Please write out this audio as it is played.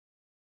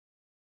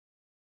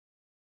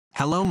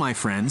Hello my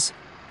friends,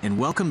 and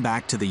welcome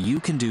back to the You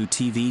Can Do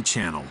TV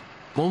channel.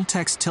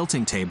 Voltex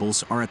tilting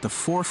tables are at the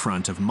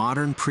forefront of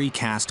modern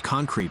precast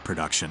concrete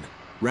production,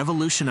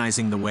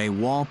 revolutionizing the way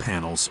wall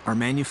panels are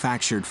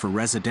manufactured for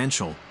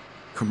residential,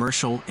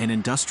 commercial, and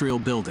industrial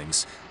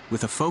buildings.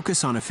 With a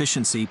focus on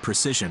efficiency,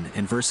 precision,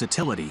 and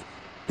versatility,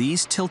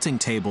 these tilting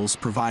tables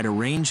provide a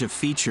range of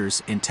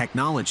features and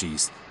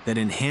technologies that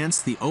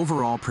enhance the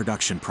overall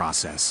production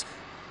process.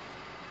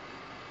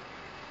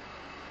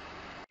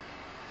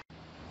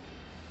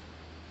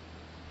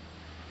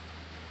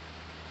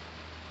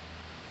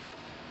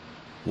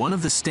 One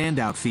of the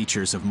standout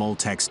features of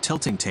Voltex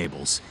tilting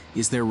tables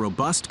is their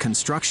robust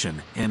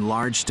construction and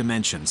large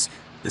dimensions.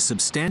 The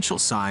substantial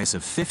size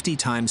of 50 ×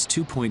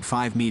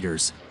 2.5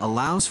 meters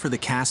allows for the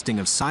casting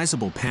of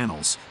sizable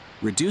panels,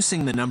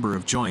 reducing the number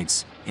of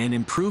joints and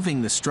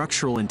improving the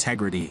structural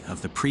integrity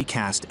of the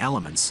precast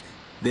elements.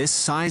 This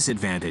size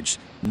advantage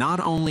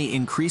not only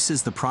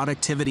increases the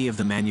productivity of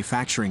the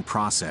manufacturing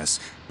process,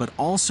 but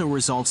also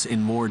results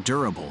in more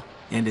durable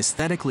and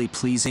aesthetically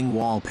pleasing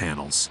wall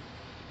panels.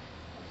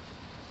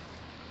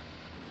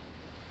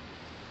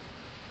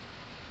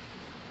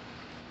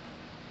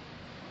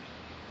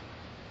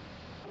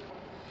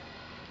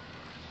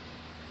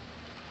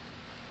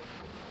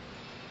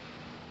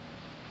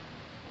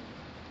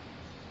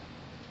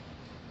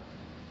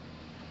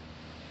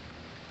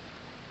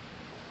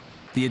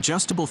 The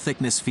adjustable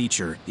thickness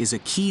feature is a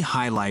key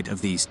highlight of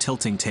these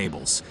tilting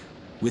tables.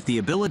 With the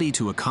ability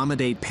to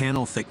accommodate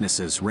panel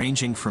thicknesses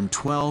ranging from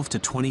 12 to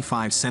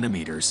 25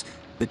 centimeters,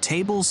 the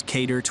tables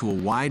cater to a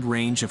wide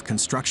range of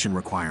construction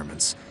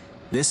requirements.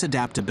 This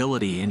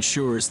adaptability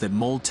ensures that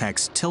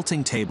Voltex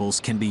tilting tables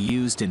can be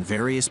used in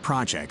various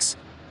projects,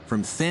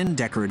 from thin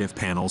decorative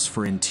panels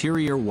for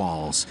interior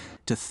walls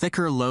to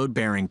thicker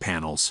load-bearing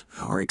panels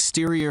or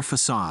exterior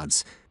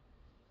facades.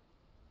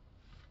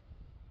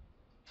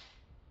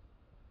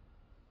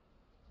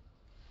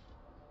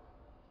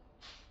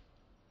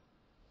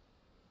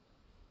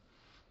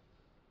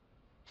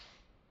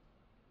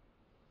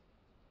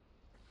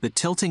 The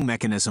tilting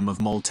mechanism of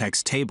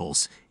Voltex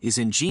tables is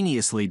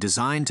ingeniously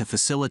designed to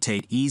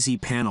facilitate easy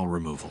panel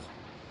removal.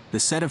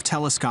 The set of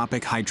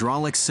telescopic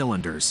hydraulic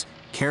cylinders,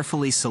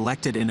 carefully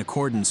selected in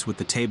accordance with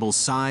the table's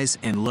size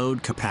and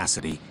load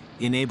capacity,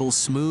 enables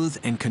smooth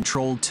and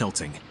controlled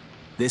tilting.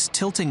 This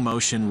tilting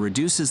motion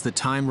reduces the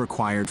time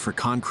required for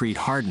concrete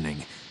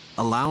hardening,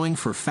 allowing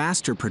for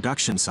faster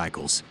production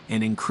cycles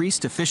and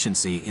increased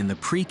efficiency in the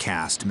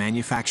precast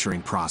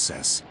manufacturing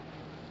process.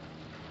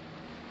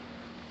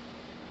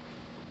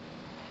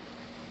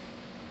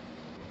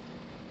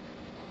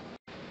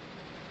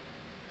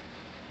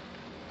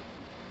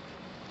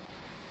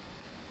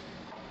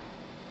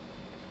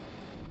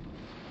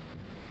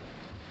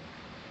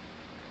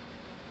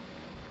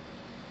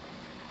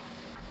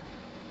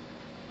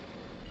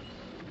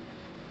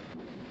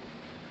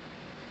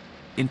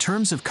 In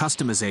terms of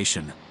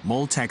customization,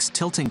 Voltex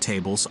tilting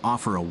tables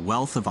offer a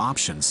wealth of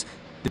options.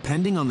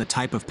 Depending on the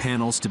type of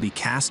panels to be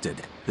casted,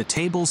 the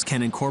tables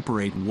can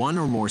incorporate one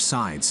or more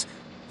sides.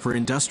 For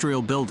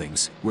industrial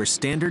buildings, where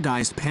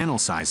standardized panel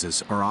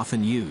sizes are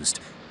often used,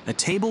 a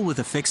table with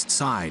a fixed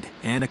side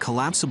and a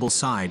collapsible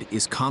side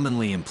is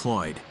commonly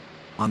employed.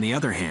 On the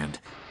other hand,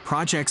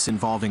 projects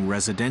involving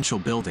residential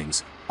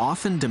buildings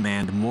often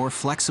demand more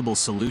flexible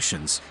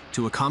solutions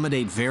to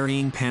accommodate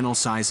varying panel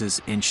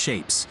sizes and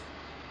shapes.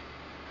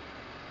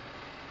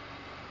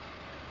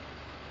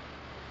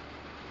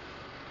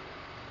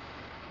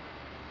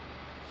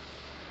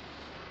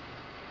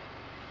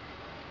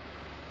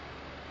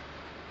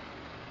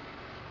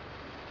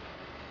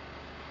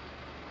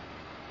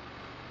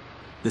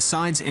 The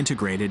sides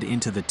integrated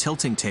into the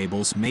tilting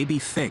tables may be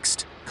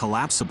fixed,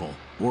 collapsible,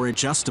 or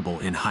adjustable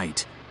in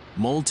height.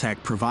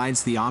 Voltex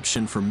provides the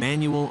option for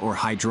manual or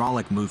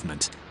hydraulic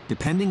movement,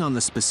 depending on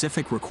the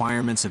specific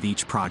requirements of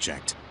each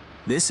project.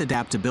 This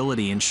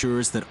adaptability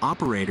ensures that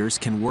operators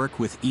can work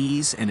with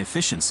ease and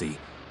efficiency,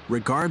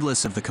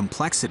 regardless of the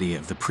complexity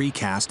of the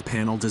precast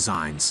panel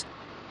designs.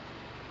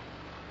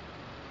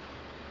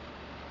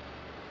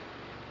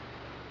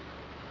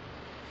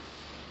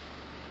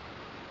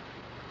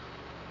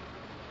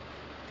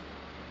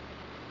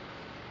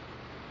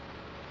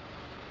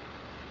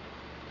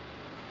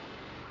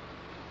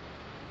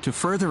 To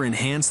further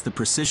enhance the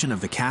precision of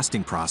the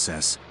casting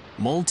process,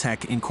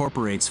 Voltex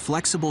incorporates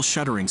flexible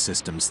shuttering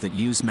systems that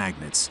use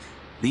magnets.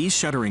 These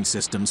shuttering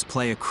systems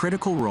play a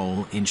critical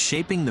role in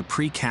shaping the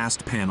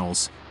precast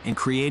panels and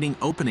creating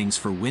openings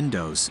for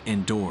windows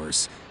and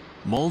doors.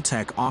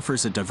 Voltex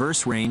offers a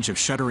diverse range of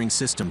shuttering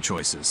system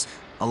choices,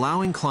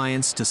 allowing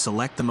clients to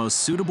select the most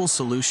suitable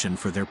solution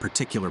for their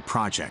particular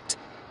project,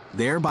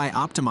 thereby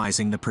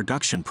optimizing the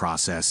production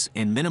process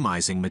and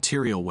minimizing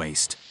material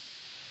waste.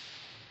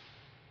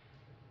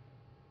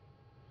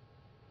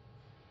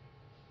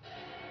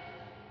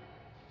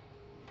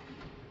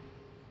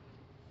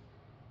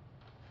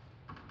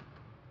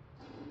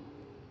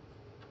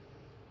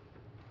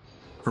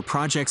 For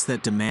projects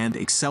that demand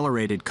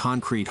accelerated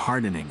concrete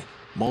hardening,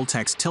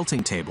 Voltex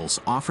tilting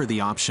tables offer the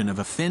option of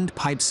a finned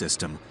pipe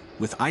system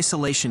with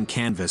isolation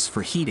canvas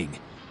for heating.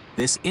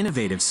 This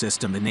innovative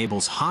system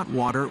enables hot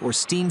water or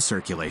steam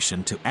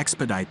circulation to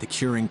expedite the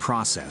curing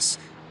process.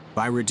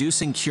 By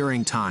reducing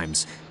curing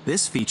times,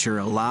 this feature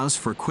allows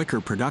for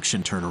quicker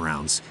production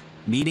turnarounds,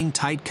 meeting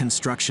tight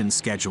construction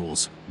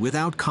schedules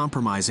without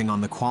compromising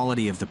on the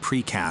quality of the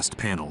precast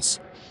panels.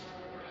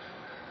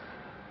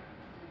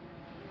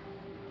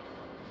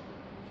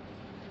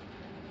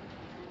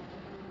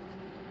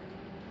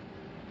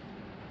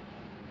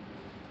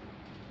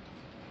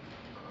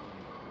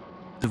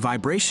 The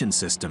vibration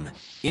system,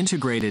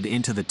 integrated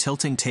into the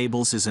tilting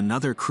tables, is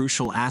another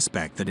crucial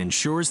aspect that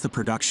ensures the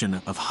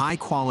production of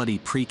high-quality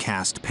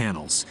precast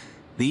panels.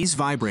 These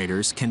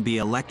vibrators can be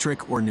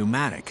electric or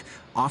pneumatic,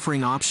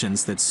 offering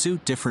options that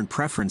suit different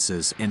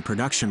preferences and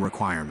production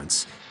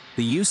requirements.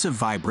 The use of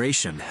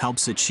vibration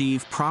helps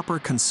achieve proper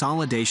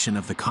consolidation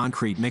of the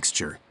concrete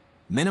mixture,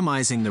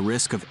 minimizing the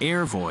risk of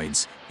air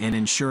voids and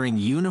ensuring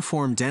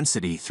uniform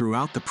density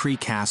throughout the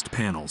precast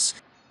panels.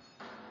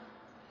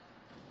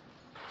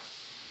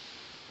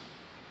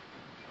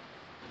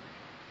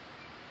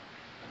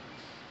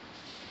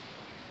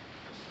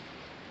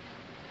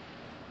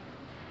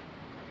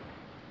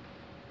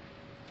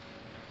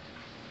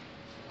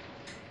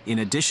 In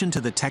addition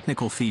to the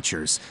technical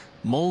features,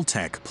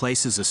 Mould-Tech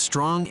places a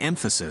strong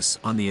emphasis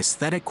on the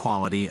aesthetic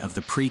quality of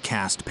the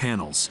precast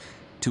panels.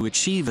 To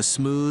achieve a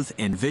smooth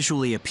and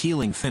visually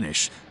appealing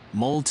finish,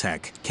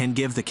 Mould-Tech can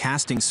give the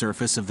casting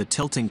surface of the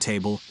tilting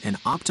table an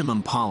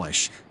optimum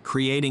polish,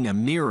 creating a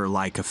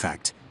mirror-like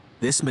effect.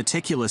 This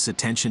meticulous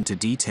attention to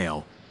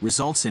detail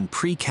results in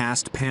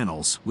precast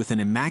panels with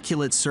an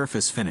immaculate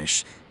surface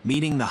finish,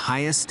 meeting the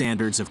highest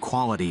standards of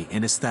quality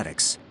and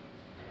aesthetics.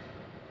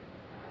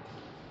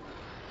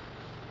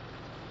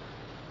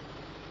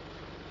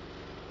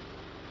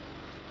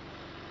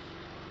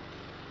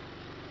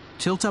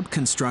 Tilt-up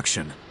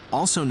construction,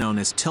 also known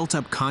as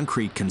tilt-up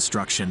concrete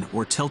construction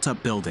or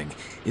tilt-up building,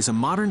 is a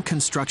modern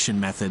construction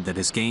method that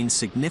has gained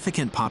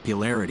significant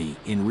popularity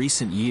in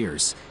recent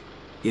years.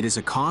 It is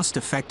a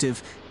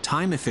cost-effective,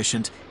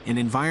 time-efficient, and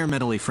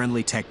environmentally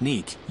friendly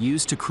technique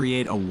used to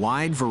create a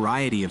wide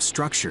variety of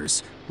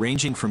structures,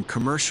 ranging from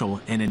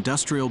commercial and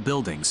industrial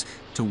buildings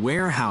to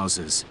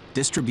warehouses,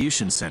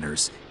 distribution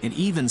centers, and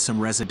even some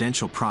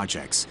residential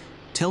projects.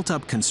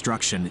 Tilt-up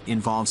construction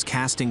involves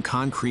casting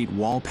concrete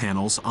wall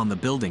panels on the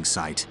building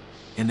site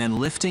and then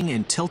lifting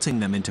and tilting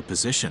them into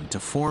position to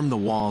form the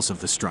walls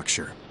of the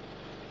structure.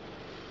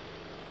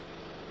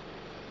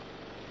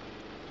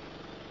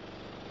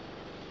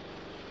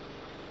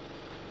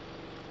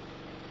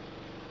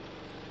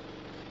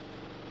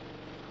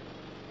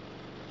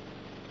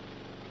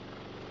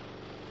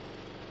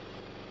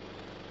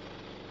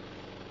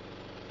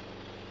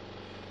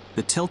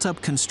 The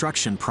tilt-up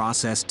construction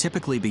process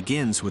typically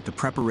begins with the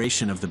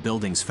preparation of the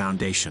building's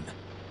foundation.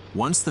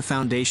 Once the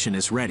foundation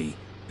is ready,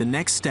 the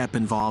next step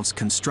involves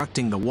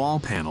constructing the wall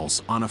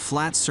panels on a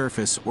flat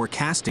surface or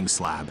casting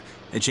slab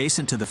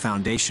adjacent to the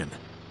foundation.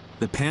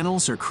 The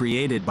panels are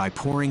created by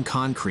pouring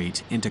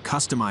concrete into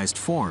customized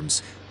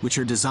forms, which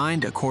are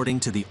designed according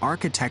to the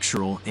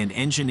architectural and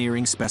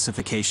engineering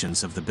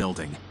specifications of the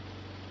building.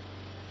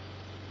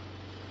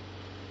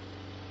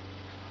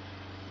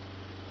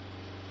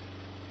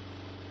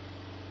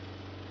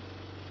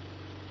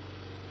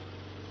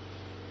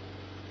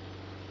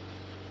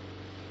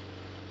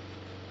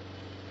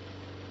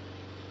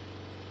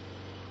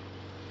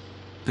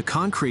 The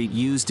concrete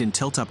used in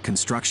tilt-up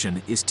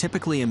construction is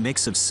typically a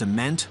mix of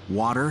cement,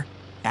 water,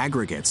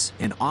 aggregates,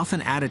 and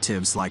often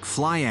additives like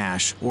fly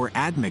ash or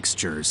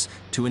admixtures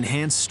to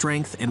enhance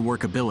strength and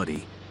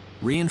workability.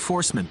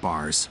 Reinforcement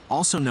bars,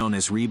 also known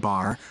as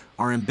rebar,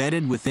 are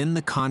embedded within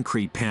the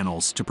concrete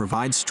panels to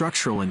provide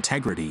structural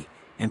integrity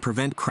and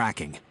prevent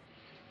cracking.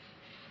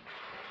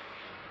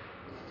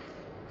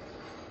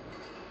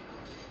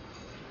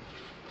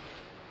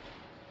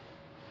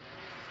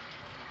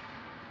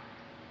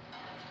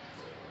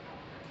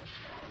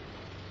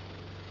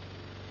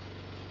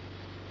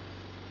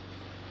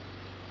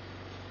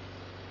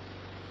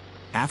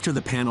 After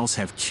the panels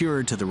have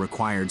cured to the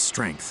required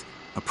strength,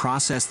 a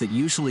process that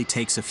usually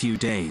takes a few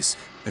days,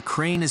 a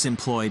crane is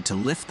employed to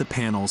lift the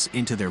panels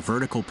into their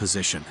vertical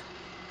position.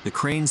 The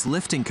crane's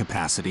lifting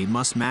capacity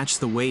must match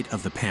the weight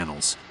of the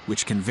panels,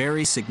 which can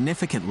vary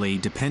significantly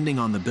depending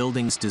on the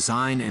building's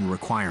design and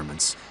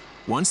requirements.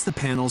 Once the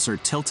panels are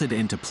tilted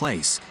into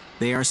place,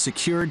 they are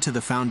secured to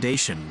the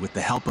foundation with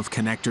the help of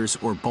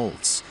connectors or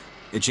bolts.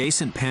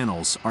 Adjacent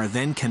panels are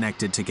then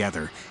connected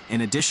together,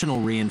 and additional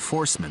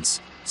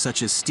reinforcements,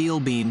 such as steel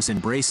beams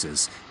and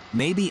braces,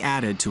 may be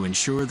added to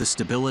ensure the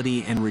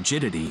stability and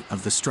rigidity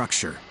of the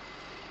structure.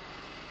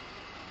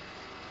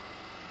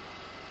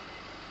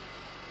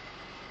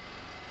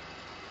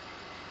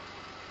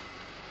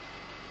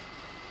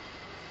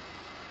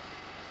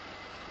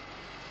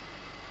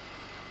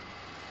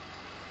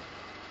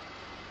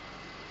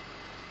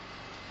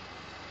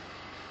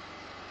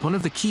 One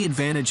of the key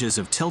advantages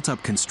of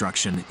tilt-up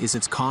construction is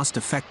its cost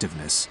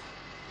effectiveness.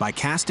 By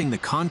casting the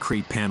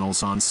concrete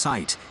panels on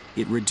site,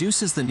 it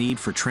reduces the need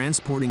for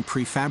transporting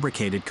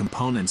prefabricated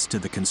components to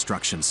the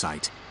construction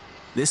site.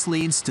 This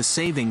leads to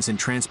savings in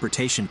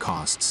transportation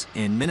costs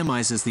and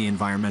minimizes the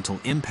environmental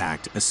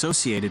impact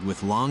associated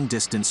with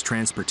long-distance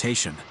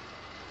transportation.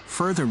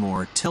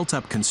 Furthermore,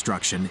 tilt-up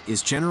construction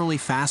is generally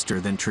faster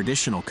than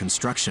traditional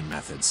construction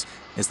methods,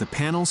 as the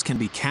panels can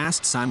be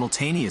cast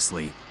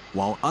simultaneously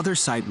while other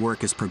site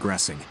work is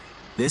progressing.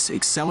 This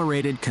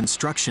accelerated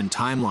construction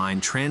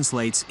timeline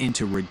translates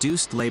into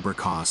reduced labor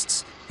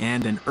costs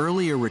and an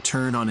earlier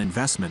return on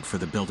investment for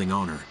the building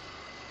owner.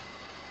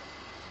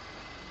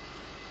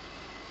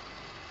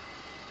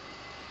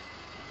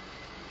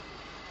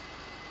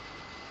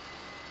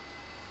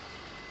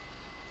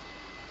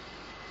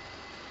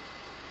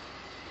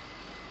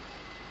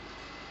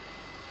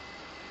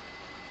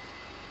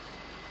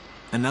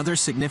 Another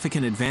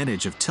significant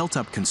advantage of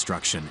tilt-up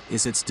construction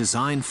is its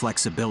design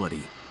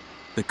flexibility.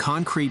 The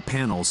concrete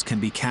panels can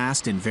be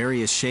cast in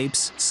various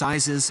shapes,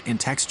 sizes, and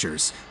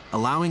textures,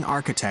 allowing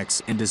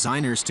architects and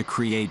designers to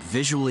create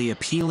visually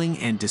appealing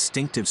and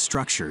distinctive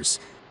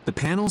structures. The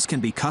panels can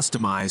be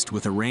customized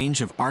with a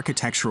range of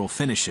architectural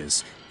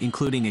finishes,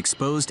 including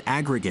exposed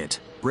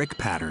aggregate, brick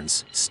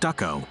patterns,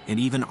 stucco, and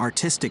even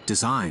artistic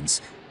designs,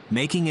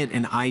 making it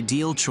an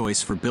ideal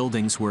choice for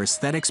buildings where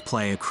aesthetics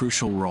play a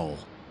crucial role.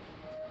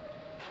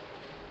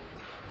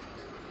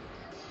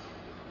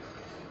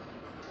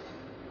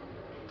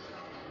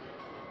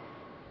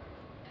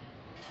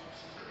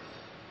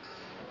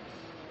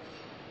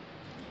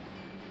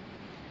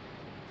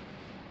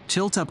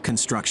 Tilt-up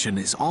construction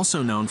is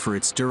also known for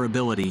its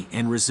durability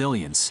and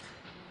resilience.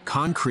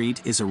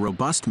 Concrete is a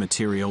robust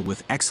material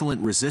with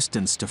excellent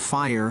resistance to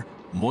fire,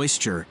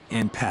 moisture,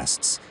 and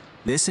pests.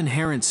 This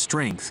inherent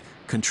strength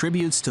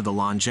contributes to the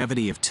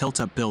longevity of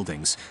tilt-up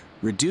buildings,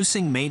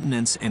 reducing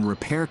maintenance and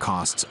repair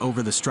costs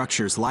over the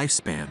structure's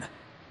lifespan.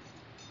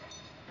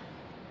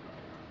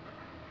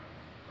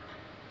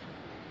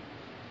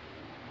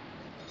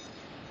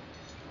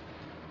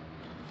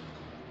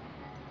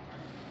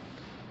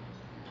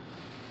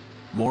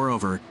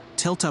 Moreover,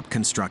 tilt-up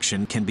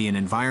construction can be an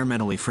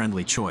environmentally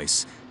friendly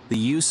choice. The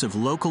use of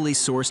locally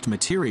sourced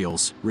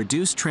materials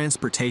reduce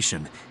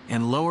transportation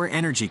and lower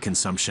energy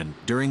consumption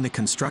during the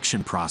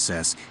construction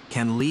process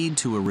can lead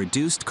to a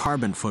reduced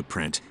carbon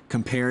footprint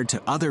compared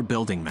to other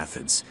building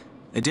methods.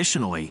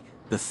 Additionally,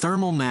 the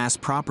thermal mass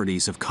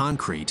properties of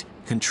concrete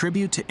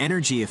contribute to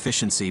energy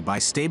efficiency by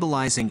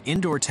stabilizing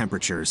indoor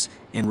temperatures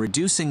and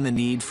reducing the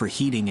need for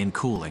heating and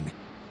cooling.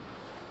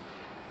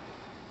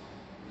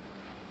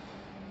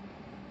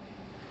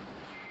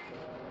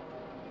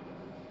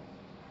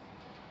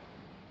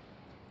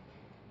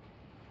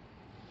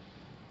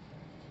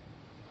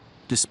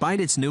 Despite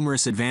its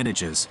numerous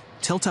advantages,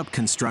 tilt-up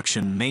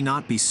construction may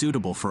not be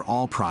suitable for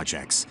all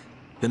projects.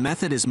 The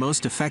method is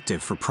most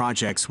effective for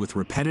projects with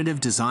repetitive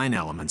design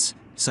elements,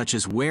 such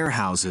as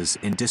warehouses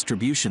and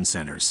distribution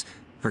centers.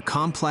 For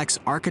complex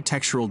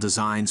architectural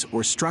designs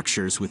or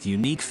structures with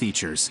unique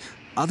features,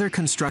 other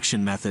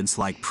construction methods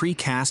like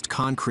precast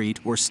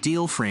concrete or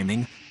steel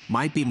framing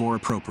might be more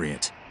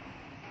appropriate.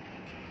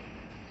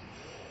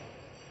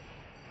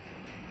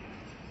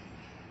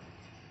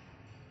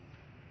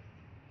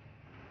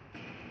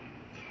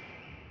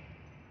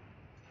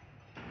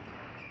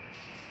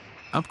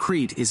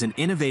 Upcrete is an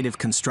innovative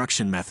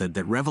construction method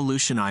that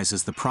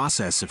revolutionizes the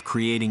process of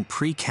creating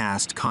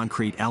precast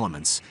concrete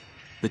elements.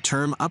 The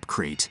term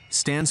upcrete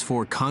stands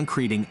for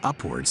concreting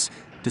upwards,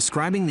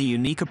 describing the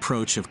unique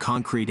approach of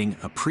concreting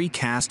a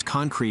precast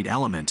concrete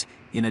element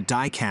in a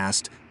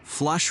die-cast,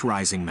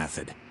 flush-rising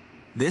method.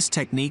 This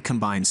technique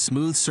combines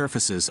smooth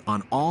surfaces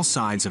on all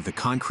sides of the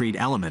concrete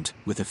element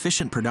with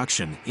efficient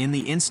production in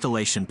the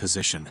installation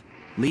position,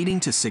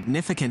 leading to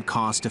significant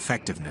cost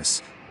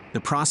effectiveness. The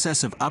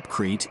process of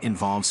upcrete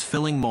involves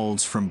filling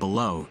molds from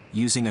below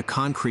using a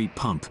concrete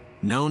pump,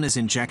 known as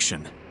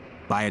injection.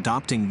 By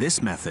adopting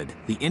this method,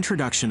 the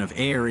introduction of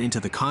air into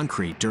the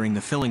concrete during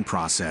the filling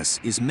process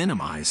is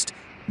minimized,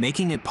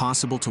 making it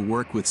possible to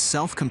work with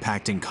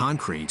self-compacting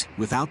concrete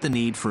without the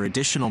need for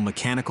additional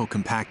mechanical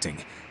compacting.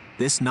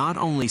 This not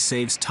only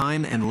saves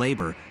time and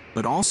labor,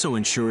 but also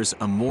ensures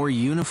a more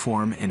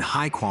uniform and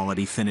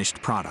high-quality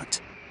finished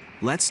product.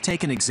 Let's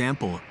take an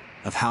example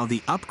of how the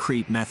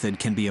upcrete method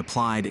can be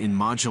applied in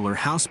modular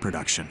house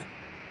production.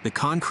 The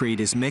concrete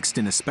is mixed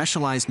in a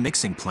specialized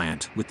mixing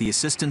plant with the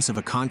assistance of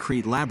a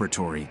concrete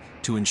laboratory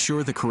to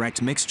ensure the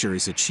correct mixture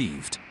is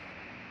achieved.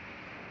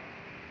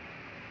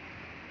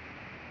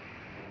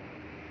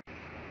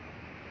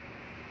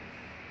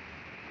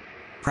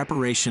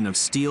 Preparation of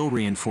steel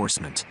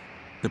reinforcement.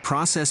 The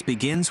process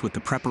begins with the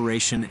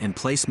preparation and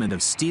placement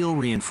of steel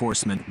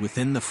reinforcement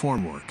within the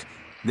formwork.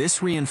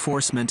 This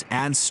reinforcement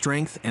adds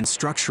strength and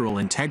structural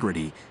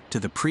integrity to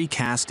the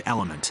precast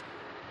element.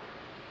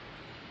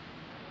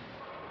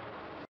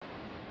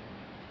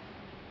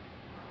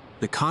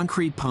 The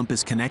concrete pump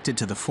is connected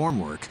to the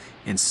formwork,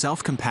 and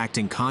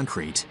self-compacting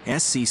concrete,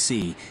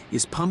 SCC,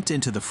 is pumped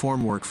into the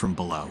formwork from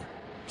below.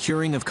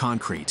 Curing of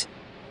concrete.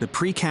 The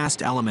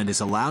precast element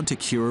is allowed to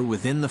cure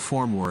within the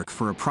formwork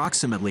for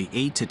approximately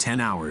 8 to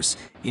 10 hours,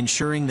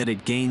 ensuring that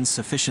it gains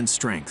sufficient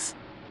strength.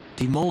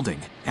 Demolding.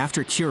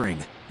 After curing,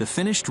 the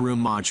finished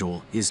room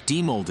module is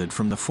demolded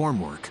from the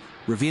formwork,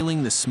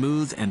 revealing the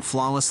smooth and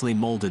flawlessly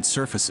molded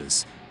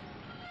surfaces.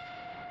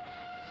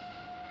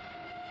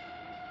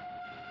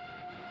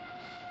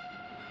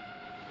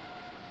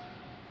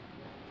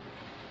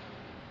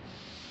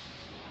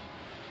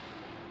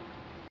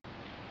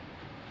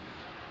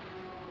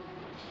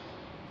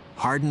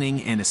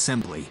 Hardening and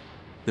assembly.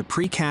 The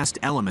precast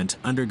element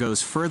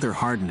undergoes further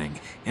hardening,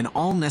 and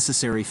all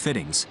necessary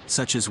fittings,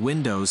 such as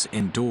windows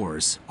and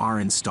doors, are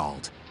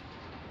installed.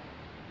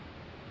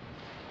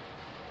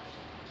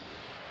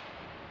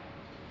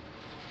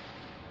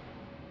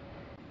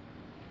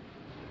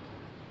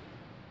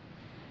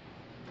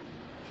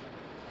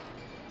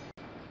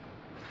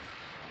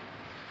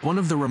 One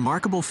of the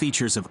remarkable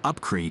features of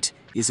Upcrete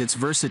is its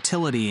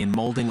versatility in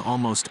molding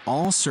almost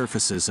all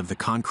surfaces of the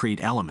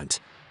concrete element.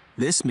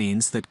 This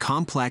means that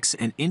complex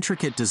and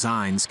intricate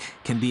designs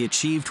can be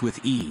achieved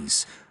with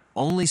ease.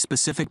 Only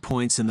specific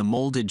points in the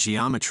molded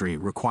geometry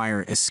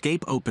require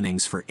escape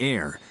openings for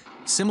air,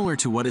 similar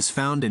to what is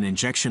found in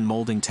injection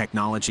molding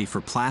technology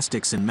for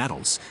plastics and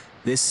metals.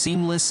 This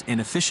seamless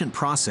and efficient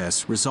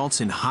process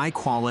results in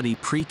high-quality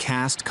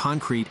precast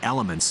concrete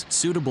elements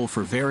suitable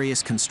for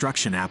various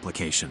construction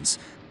applications.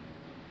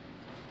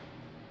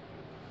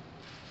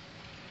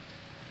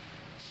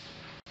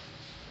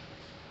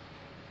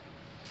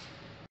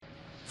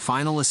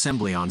 Final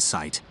assembly on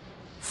site.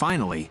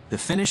 Finally, the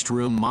finished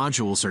room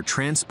modules are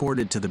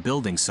transported to the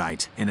building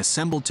site and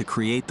assembled to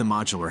create the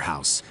modular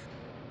house.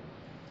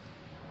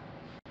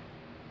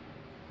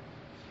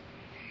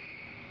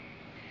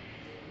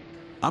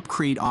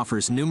 Upcrete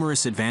offers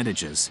numerous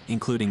advantages,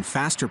 including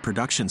faster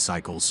production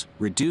cycles,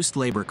 reduced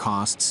labor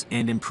costs,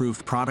 and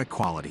improved product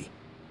quality.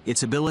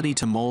 Its ability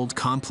to mold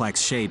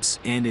complex shapes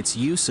and its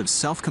use of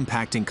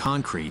self-compacting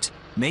concrete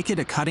make it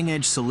a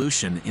cutting-edge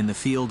solution in the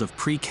field of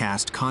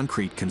precast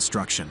concrete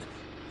construction.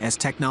 As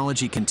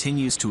technology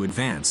continues to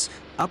advance,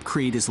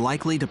 Upcrete is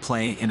likely to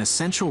play an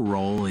essential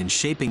role in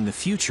shaping the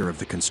future of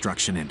the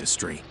construction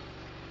industry.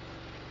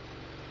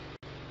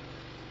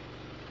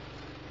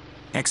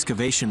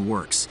 Excavation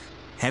works.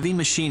 Heavy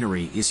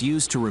machinery is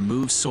used to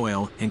remove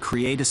soil and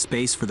create a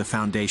space for the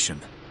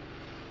foundation.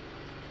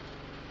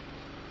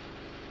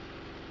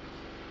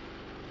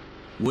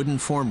 Wooden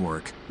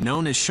formwork,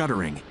 known as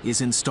shuttering,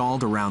 is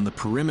installed around the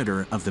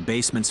perimeter of the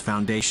basement's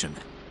foundation.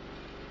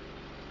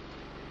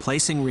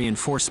 Placing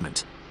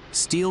reinforcement.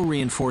 Steel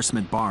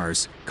reinforcement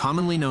bars,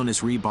 commonly known as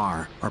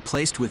rebar, are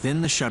placed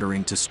within the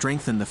shuttering to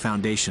strengthen the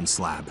foundation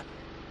slab.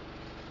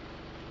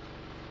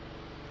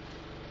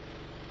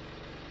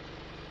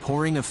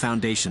 Pouring of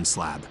foundation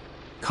slab.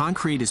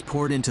 Concrete is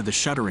poured into the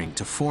shuttering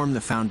to form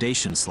the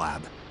foundation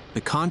slab. The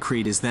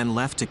concrete is then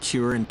left to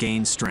cure and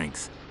gain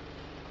strength.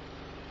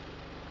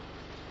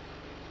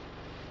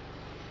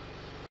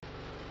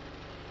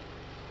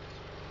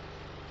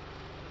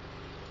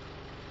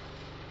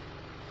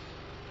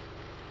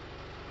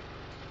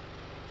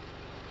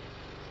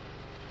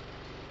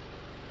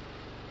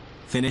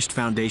 Finished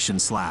foundation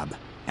slab.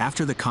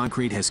 After the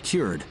concrete has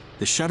cured,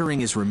 the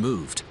shuttering is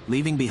removed,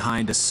 leaving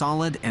behind a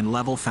solid and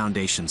level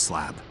foundation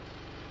slab.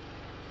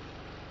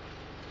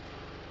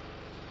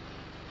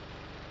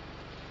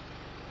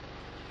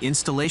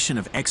 Installation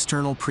of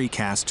external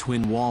precast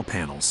twin wall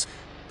panels.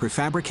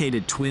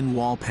 Prefabricated twin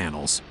wall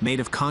panels, made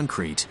of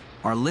concrete,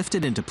 are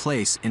lifted into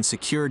place and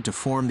secured to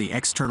form the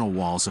external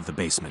walls of the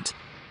basement.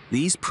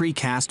 These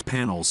precast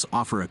panels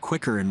offer a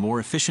quicker and more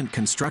efficient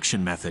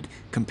construction method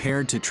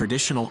compared to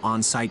traditional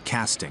on-site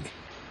casting.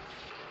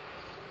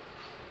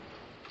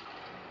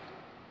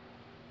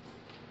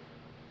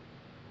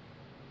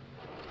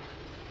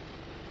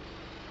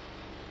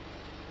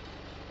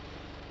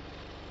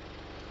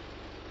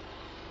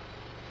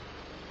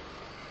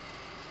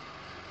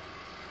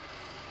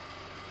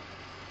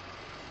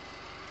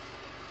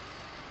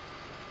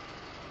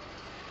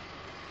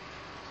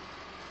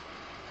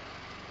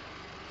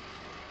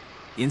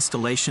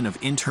 Installation of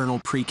internal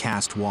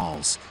precast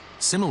walls.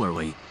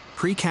 Similarly,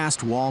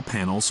 precast wall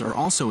panels are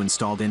also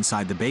installed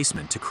inside the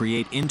basement to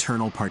create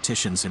internal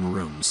partitions in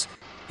rooms.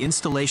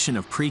 Installation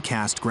of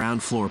precast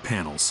ground floor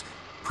panels.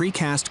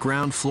 Precast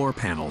ground floor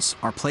panels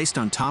are placed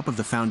on top of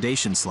the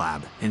foundation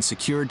slab and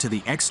secured to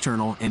the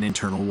external and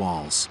internal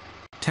walls.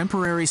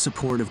 Temporary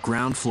support of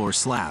ground floor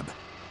slab.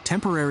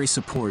 Temporary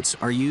supports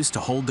are used to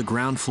hold the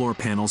ground floor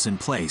panels in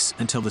place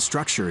until the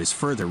structure is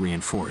further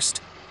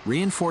reinforced.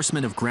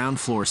 Reinforcement of ground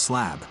floor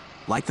slab.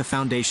 Like the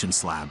foundation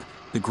slab,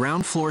 the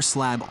ground floor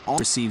slab also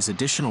receives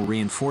additional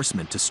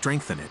reinforcement to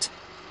strengthen it.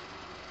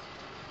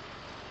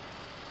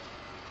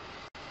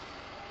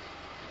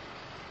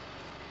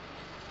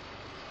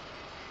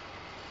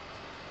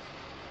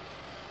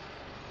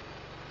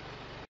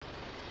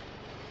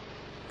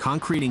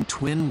 Concreting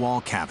twin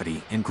wall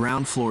cavity and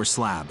ground floor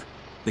slab.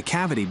 The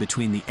cavity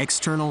between the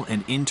external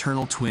and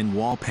internal twin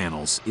wall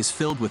panels is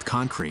filled with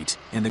concrete,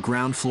 and the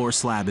ground floor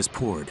slab is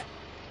poured.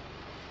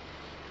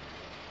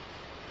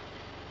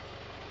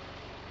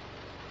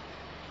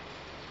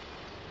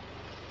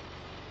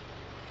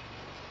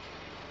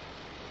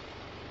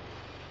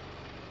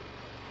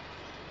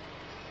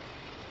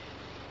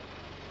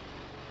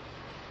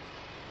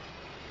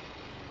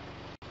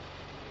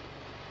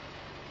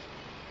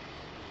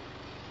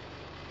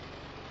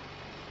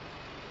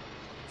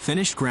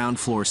 Finished ground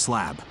floor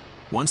slab.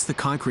 Once the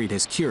concrete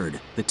has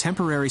cured, the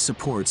temporary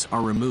supports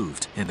are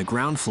removed and the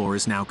ground floor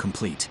is now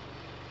complete.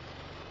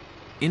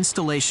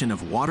 Installation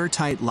of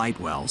watertight light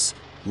wells.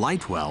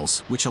 Light wells,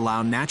 which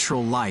allow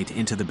natural light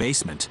into the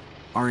basement,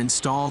 are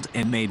installed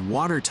and made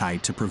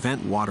watertight to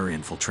prevent water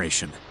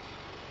infiltration.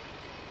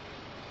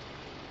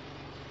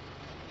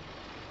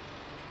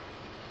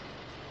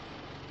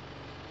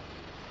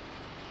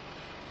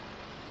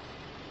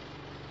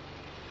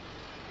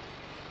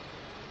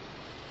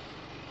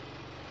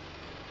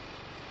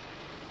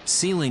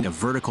 Sealing of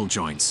vertical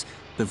joints.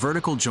 The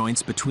vertical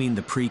joints between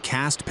the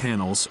precast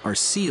panels are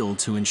sealed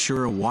to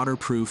ensure a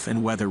waterproof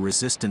and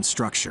weather-resistant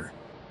structure.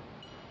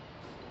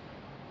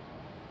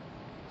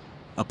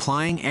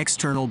 Applying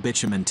external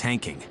bitumen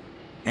tanking.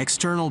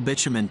 External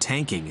bitumen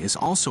tanking is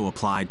also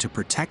applied to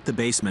protect the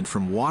basement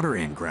from water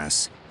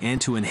ingress and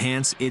to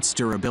enhance its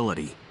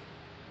durability.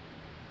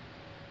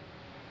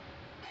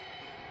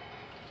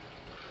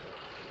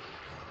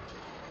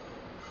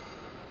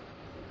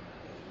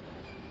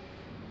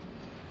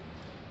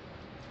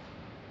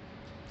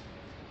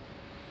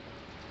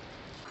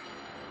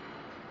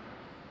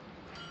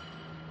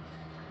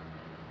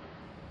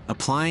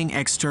 Applying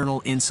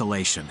external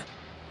insulation.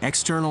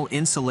 External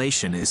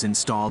insulation is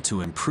installed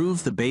to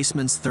improve the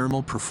basement's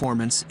thermal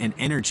performance and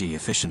energy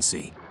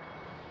efficiency.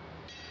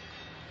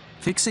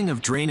 Fixing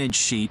of drainage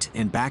sheet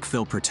and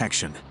backfill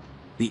protection.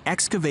 The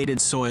excavated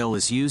soil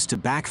is used to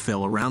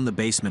backfill around the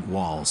basement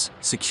walls,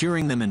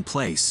 securing them in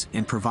place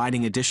and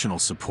providing additional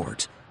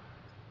support.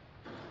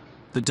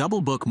 The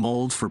double book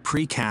mold for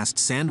precast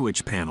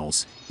sandwich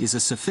panels is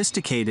a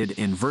sophisticated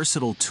and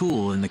versatile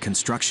tool in the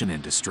construction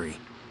industry.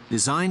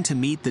 Designed to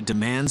meet the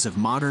demands of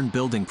modern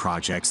building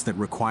projects that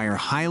require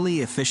highly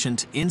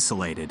efficient,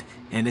 insulated,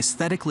 and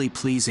aesthetically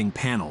pleasing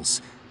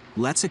panels,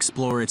 let's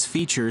explore its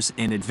features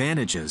and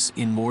advantages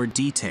in more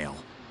detail.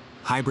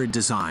 Hybrid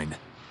design.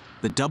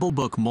 The double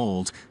book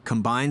mold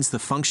combines the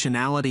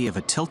functionality of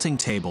a tilting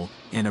table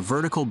and a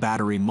vertical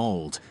battery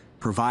mold,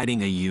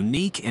 providing a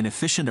unique and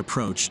efficient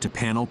approach to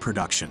panel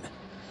production.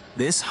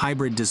 This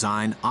hybrid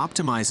design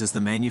optimizes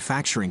the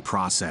manufacturing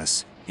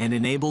process and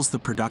enables the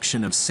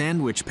production of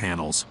sandwich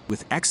panels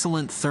with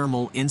excellent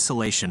thermal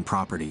insulation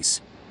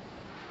properties.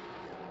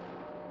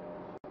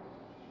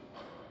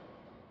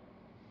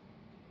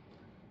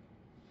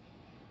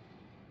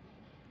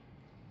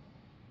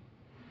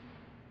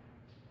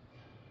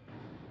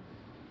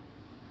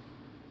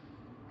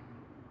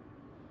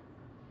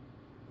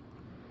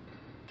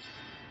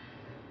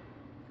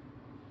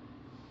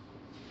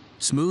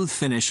 Smooth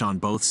finish on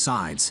both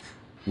sides.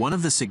 One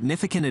of the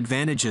significant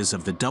advantages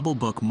of the double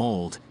book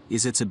mold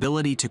is its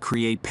ability to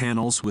create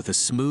panels with a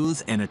smooth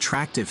and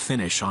attractive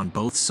finish on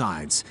both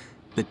sides.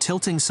 The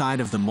tilting side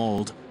of the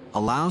mold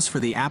allows for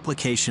the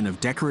application of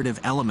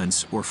decorative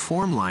elements or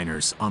form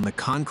liners on the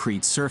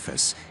concrete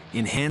surface,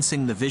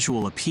 enhancing the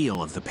visual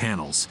appeal of the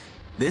panels.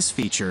 This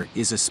feature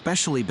is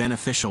especially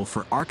beneficial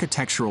for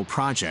architectural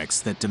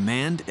projects that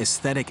demand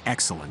aesthetic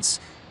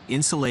excellence.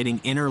 Insulating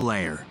inner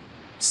layer.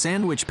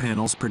 Sandwich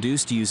panels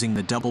produced using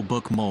the double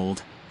book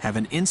mold have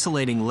an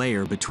insulating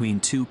layer between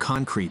two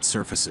concrete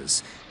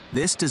surfaces.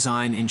 This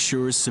design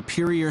ensures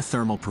superior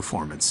thermal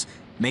performance,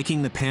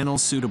 making the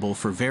panels suitable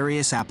for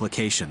various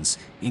applications,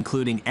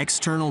 including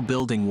external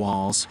building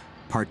walls,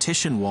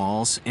 partition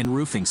walls, and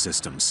roofing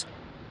systems.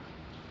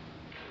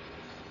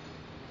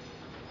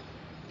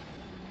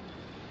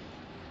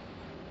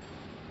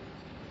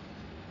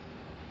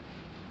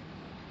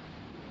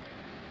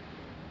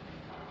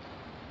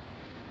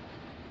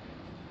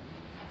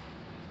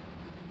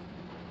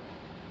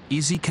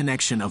 Easy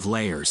connection of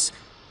layers.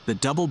 The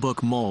double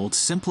book mold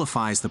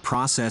simplifies the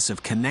process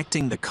of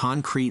connecting the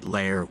concrete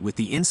layer with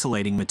the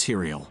insulating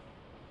material.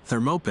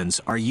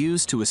 Thermopans are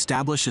used to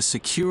establish a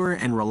secure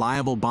and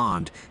reliable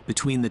bond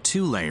between the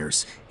two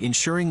layers,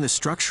 ensuring the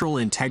structural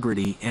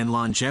integrity and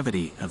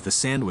longevity of the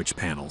sandwich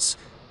panels.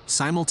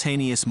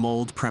 Simultaneous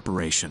mold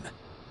preparation.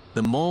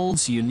 The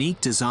mold's unique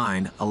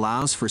design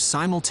allows for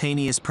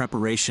simultaneous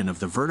preparation of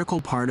the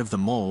vertical part of the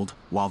mold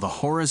while the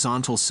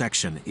horizontal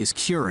section is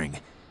curing.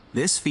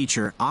 This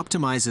feature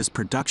optimizes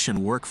production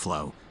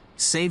workflow,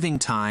 saving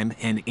time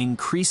and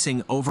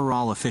increasing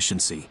overall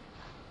efficiency.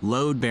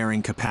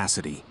 Load-bearing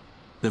capacity.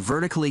 The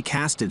vertically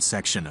casted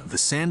section of the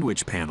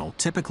sandwich panel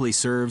typically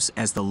serves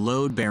as the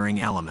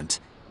load-bearing element.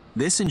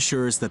 This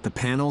ensures that the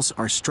panels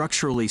are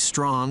structurally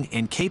strong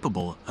and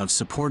capable of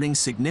supporting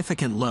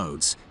significant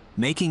loads,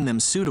 making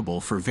them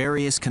suitable for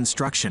various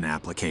construction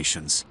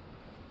applications.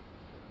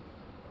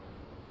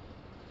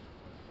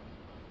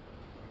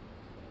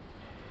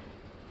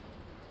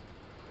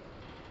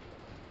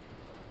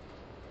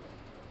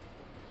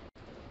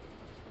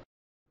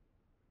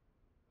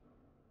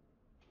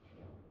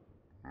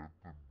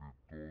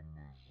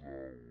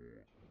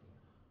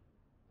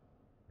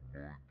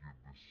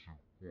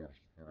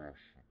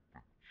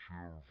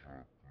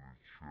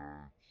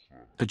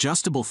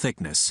 Adjustable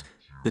thickness.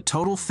 The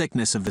total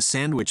thickness of the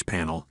sandwich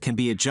panel can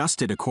be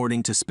adjusted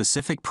according to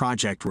specific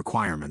project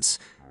requirements.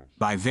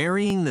 By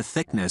varying the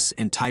thickness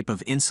and type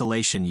of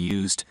insulation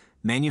used,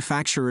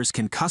 manufacturers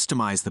can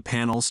customize the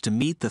panels to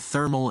meet the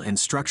thermal and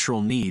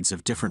structural needs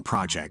of different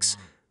projects.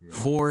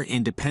 4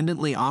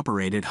 independently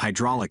operated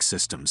hydraulic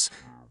systems.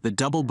 The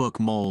double book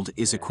mold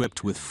is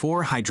equipped with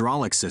 4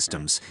 hydraulic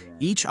systems,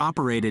 each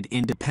operated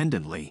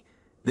independently.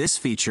 This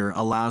feature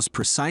allows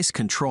precise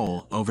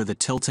control over the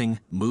tilting,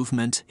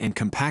 movement, and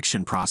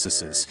compaction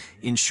processes,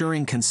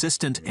 ensuring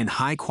consistent and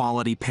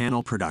high-quality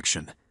panel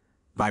production.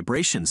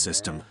 Vibration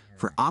system.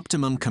 For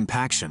optimum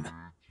compaction,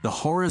 the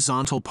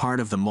horizontal part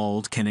of the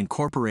mold can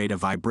incorporate a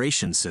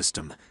vibration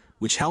system,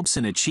 which helps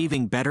in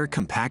achieving better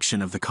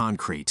compaction of the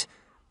concrete.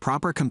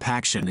 Proper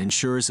compaction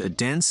ensures a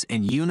dense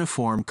and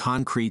uniform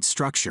concrete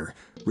structure,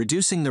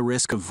 reducing the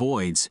risk of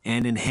voids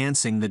and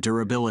enhancing the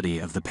durability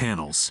of the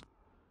panels.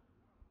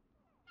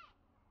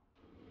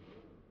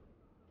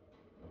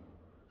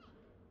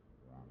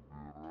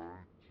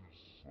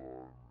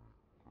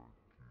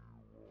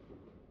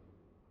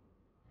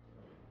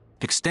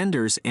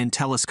 Extenders and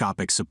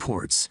telescopic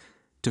supports.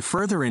 To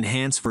further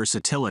enhance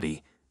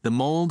versatility, the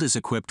mold is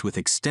equipped with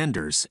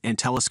extenders and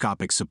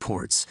telescopic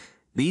supports.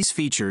 These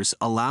features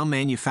allow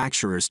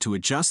manufacturers to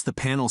adjust the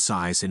panel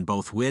size in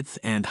both width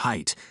and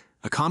height,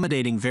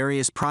 accommodating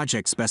various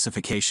project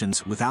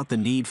specifications without the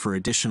need for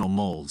additional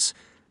molds.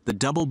 The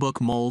double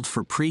book mold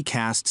for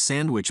precast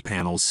sandwich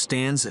panels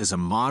stands as a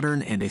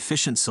modern and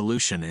efficient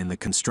solution in the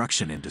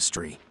construction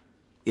industry.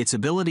 Its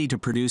ability to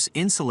produce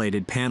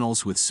insulated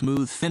panels with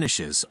smooth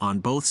finishes on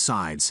both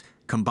sides,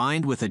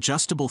 combined with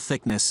adjustable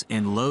thickness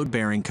and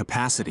load-bearing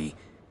capacity,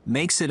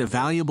 makes it a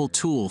valuable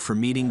tool for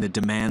meeting the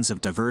demands of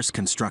diverse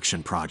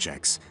construction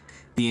projects.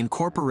 The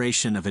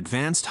incorporation of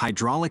advanced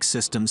hydraulic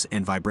systems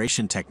and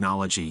vibration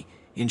technology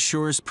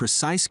ensures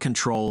precise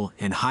control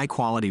and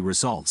high-quality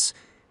results,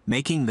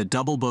 making the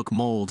double book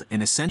mold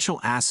an essential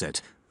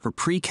asset for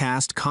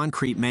precast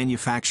concrete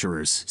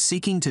manufacturers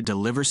seeking to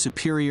deliver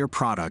superior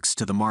products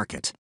to the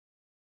market.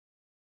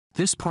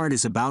 This part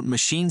is about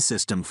machine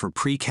system for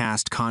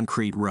precast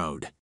concrete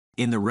road.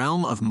 In the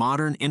realm of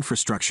modern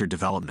infrastructure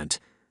development,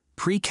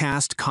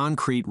 precast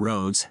concrete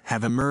roads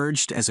have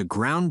emerged as a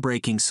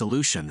groundbreaking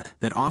solution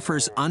that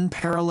offers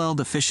unparalleled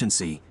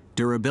efficiency,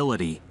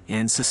 durability,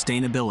 and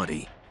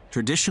sustainability.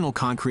 Traditional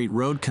concrete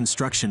road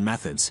construction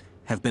methods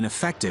have been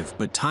effective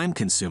but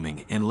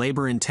time-consuming and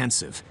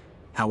labor-intensive.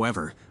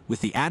 However, with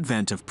the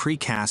advent of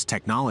precast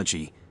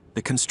technology,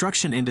 the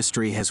construction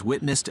industry has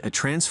witnessed a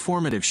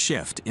transformative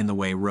shift in the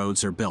way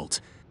roads are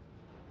built.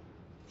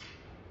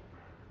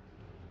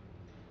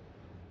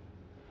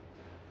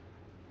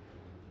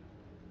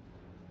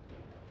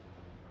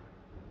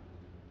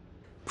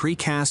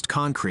 Precast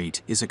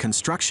concrete is a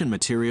construction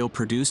material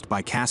produced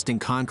by casting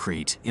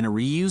concrete in a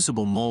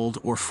reusable mold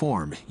or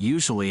form,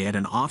 usually at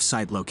an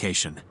off-site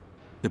location.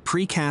 The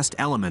precast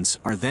elements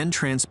are then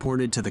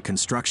transported to the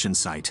construction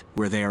site,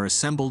 where they are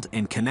assembled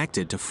and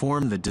connected to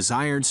form the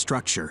desired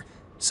structure,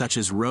 such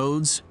as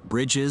roads,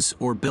 bridges,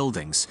 or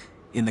buildings.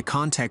 In the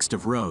context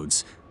of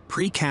roads,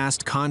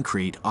 precast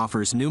concrete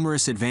offers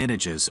numerous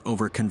advantages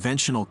over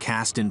conventional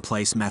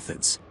cast-in-place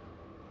methods.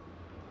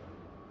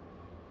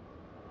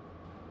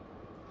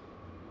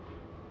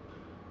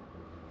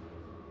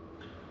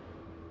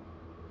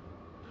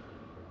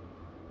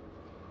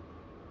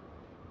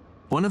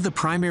 One of the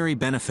primary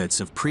benefits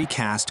of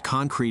precast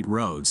concrete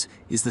roads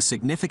is the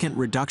significant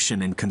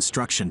reduction in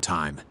construction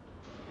time.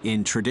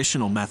 In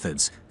traditional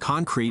methods,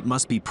 concrete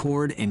must be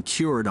poured and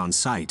cured on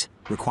site,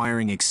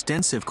 requiring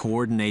extensive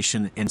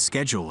coordination and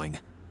scheduling.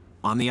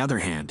 On the other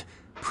hand,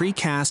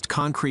 precast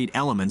concrete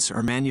elements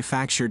are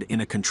manufactured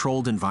in a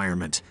controlled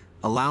environment,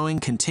 allowing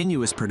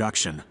continuous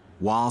production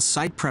while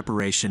site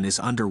preparation is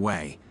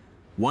underway.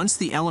 Once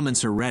the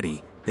elements are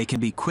ready, they can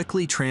be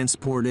quickly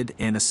transported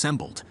and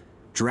assembled,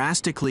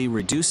 drastically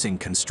reducing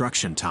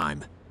construction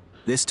time.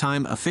 This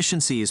time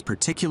efficiency is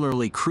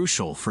particularly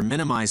crucial for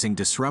minimizing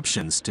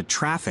disruptions to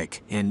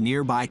traffic and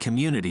nearby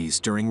communities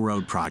during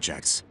road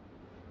projects.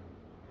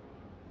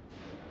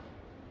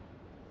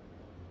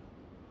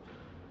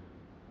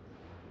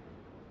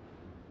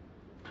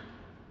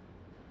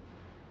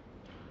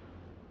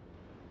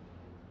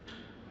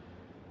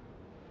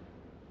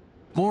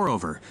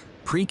 Moreover,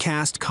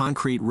 precast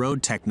concrete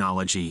road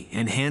technology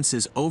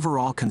enhances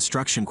overall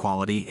construction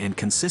quality and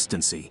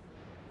consistency.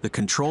 The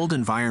controlled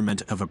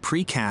environment of a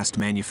precast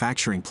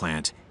manufacturing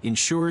plant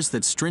ensures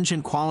that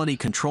stringent quality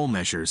control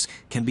measures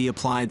can be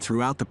applied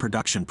throughout the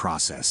production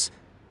process.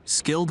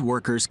 Skilled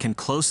workers can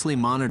closely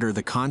monitor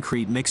the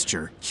concrete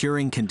mixture,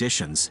 curing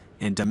conditions,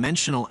 and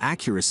dimensional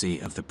accuracy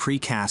of the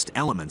precast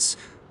elements,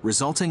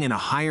 resulting in a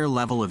higher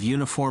level of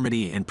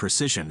uniformity and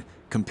precision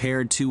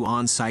compared to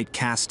on-site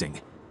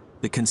casting.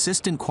 The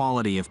consistent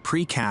quality of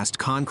precast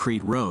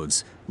concrete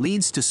roads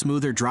leads to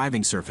smoother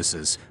driving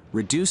surfaces,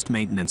 reduced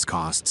maintenance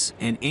costs,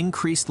 and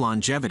increased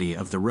longevity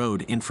of the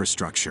road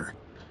infrastructure.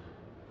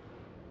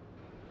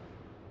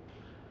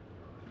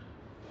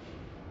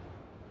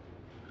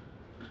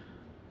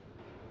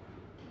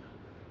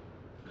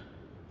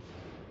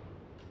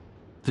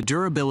 The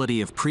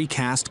durability of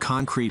precast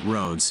concrete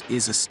roads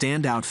is a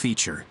standout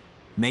feature.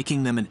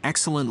 making them an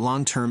excellent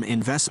long-term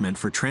investment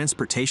for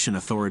transportation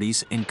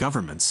authorities and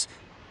governments.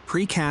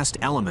 Precast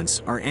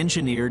elements are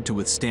engineered to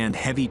withstand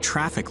heavy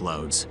traffic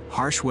loads,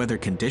 harsh weather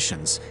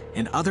conditions,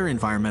 and other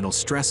environmental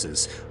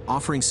stresses,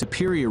 offering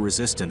superior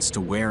resistance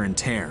to wear and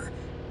tear.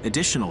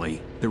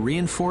 Additionally, the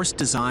reinforced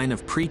design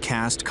of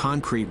precast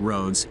concrete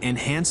roads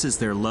enhances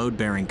their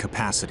load-bearing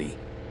capacity,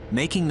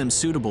 making them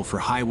suitable for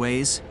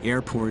highways,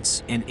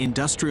 airports, and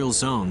industrial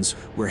zones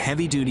where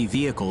heavy-duty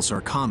vehicles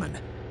are common.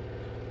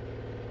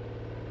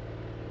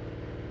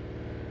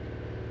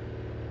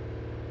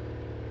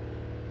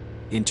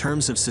 In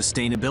terms of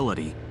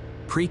sustainability,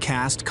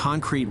 precast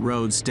concrete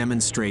roads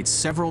demonstrate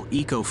several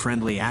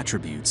eco-friendly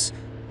attributes.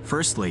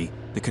 Firstly,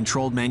 the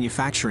controlled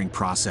manufacturing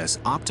process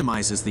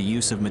optimizes the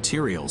use of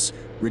materials,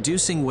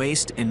 reducing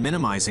waste and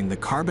minimizing the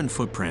carbon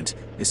footprint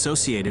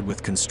associated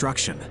with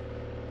construction.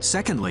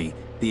 Secondly,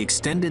 the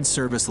extended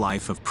service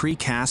life of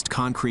precast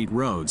concrete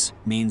roads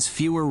means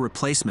fewer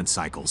replacement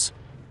cycles,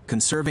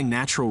 conserving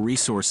natural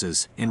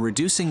resources and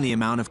reducing the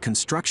amount of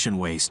construction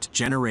waste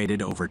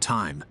generated over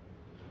time.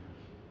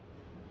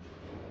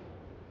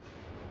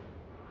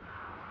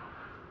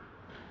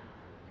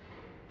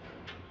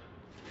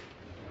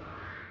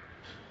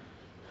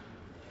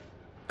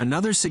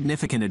 Another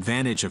significant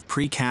advantage of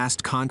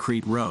precast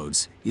concrete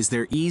roads is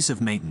their ease of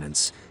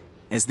maintenance.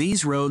 As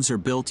these roads are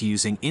built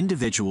using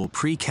individual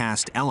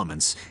precast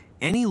elements,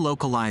 any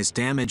localized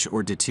damage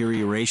or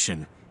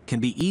deterioration can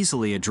be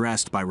easily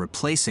addressed by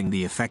replacing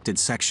the affected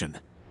section.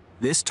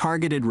 This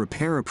targeted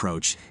repair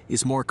approach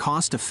is more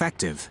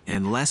cost-effective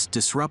and less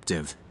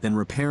disruptive than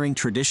repairing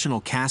traditional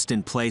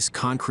cast-in-place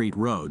concrete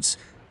roads,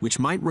 which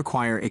might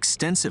require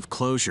extensive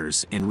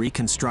closures and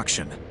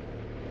reconstruction.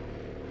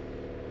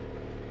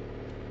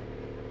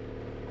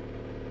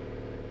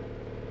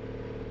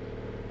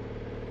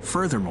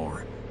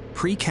 Furthermore,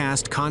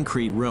 precast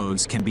concrete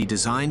roads can be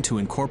designed to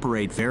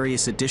incorporate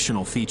various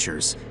additional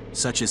features,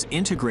 such as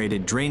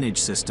integrated drainage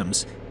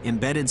systems,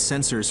 embedded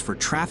sensors for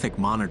traffic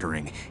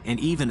monitoring, and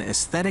even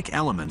aesthetic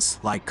elements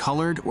like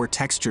colored or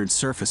textured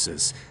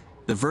surfaces.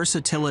 The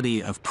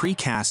versatility of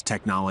precast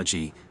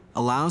technology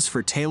allows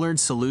for tailored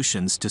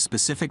solutions to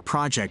specific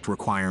project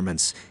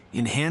requirements,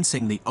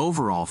 enhancing the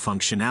overall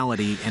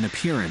functionality and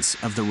appearance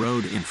of the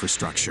road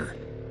infrastructure.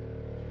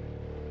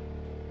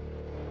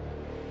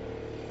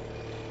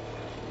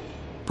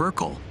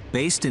 Berkel,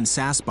 based in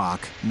Sassbach,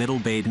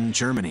 Mittelbaden,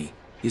 Germany,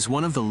 is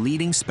one of the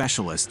leading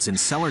specialists in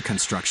cellar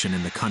construction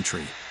in the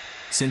country.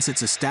 Since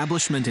its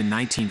establishment in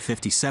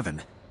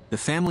 1957, the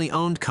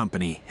family-owned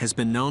company has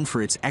been known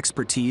for its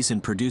expertise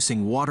in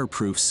producing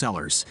waterproof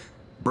cellars.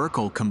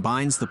 Berkel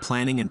combines the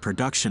planning and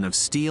production of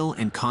steel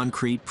and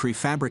concrete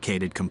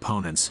prefabricated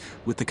components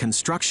with the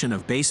construction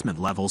of basement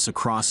levels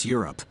across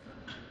Europe.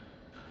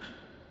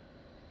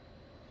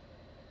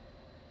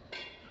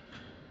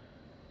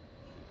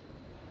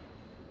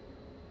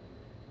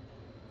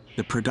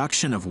 The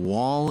production of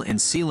wall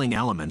and ceiling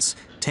elements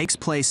takes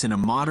place in a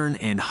modern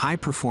and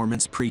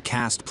high-performance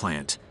precast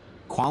plant.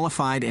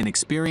 Qualified and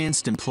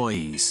experienced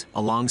employees,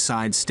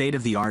 alongside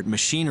state-of-the-art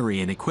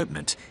machinery and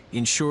equipment,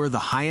 ensure the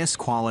highest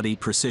quality,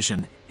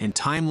 precision, and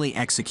timely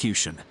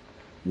execution.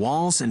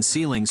 Walls and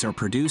ceilings are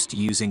produced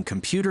using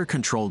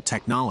computer-controlled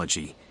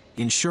technology,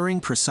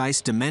 ensuring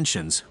precise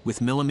dimensions with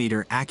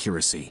millimeter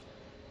accuracy.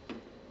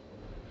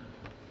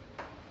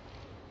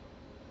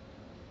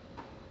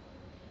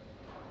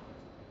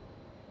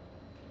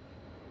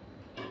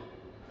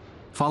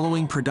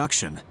 Following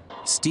production,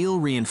 steel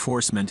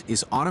reinforcement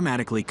is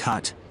automatically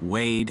cut,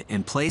 weighed,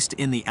 and placed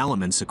in the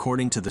elements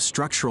according to the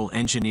structural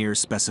engineer's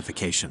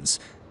specifications.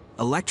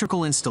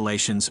 Electrical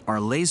installations are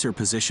laser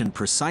positioned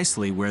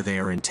precisely where they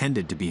are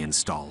intended to be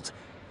installed.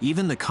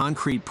 Even the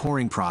concrete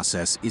pouring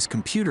process is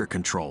computer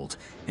controlled,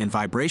 and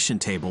vibration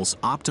tables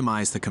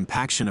optimize the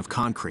compaction of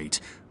concrete,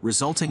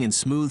 resulting in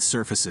smooth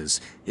surfaces,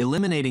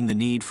 eliminating the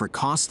need for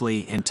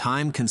costly and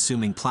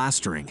time-consuming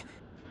plastering.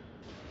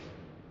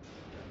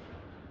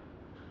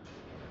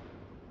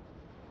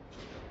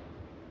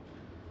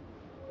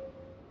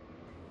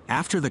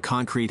 After the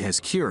concrete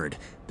has cured,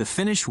 the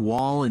finished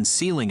wall and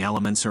ceiling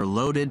elements are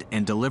loaded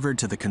and delivered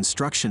to the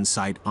construction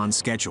site on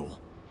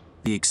schedule.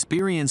 The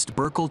experienced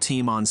Berkel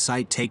team on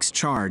site takes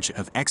charge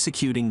of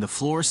executing the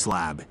floor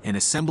slab and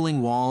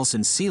assembling walls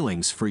and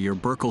ceilings for your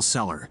Berkel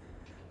cellar.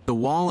 The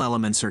wall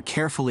elements are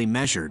carefully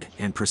measured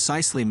and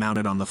precisely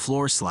mounted on the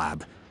floor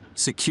slab,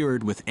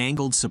 secured with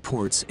angled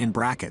supports and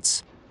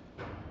brackets.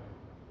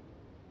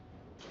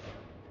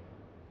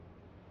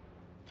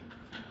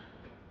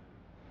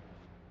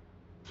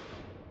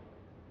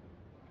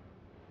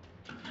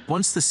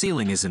 Once the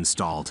ceiling is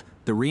installed,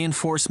 the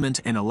reinforcement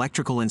and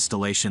electrical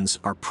installations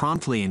are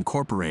promptly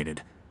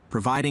incorporated,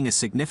 providing a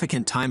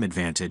significant time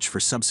advantage for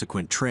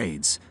subsequent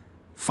trades.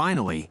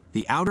 Finally,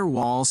 the outer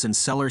walls and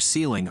cellar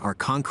ceiling are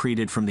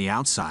concreted from the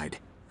outside,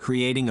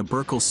 creating a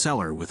Berkel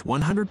cellar with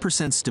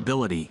 100%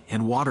 stability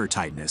and water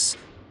tightness.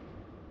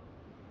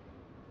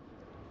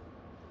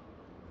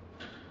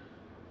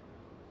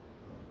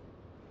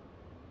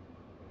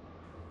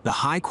 The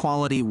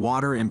high-quality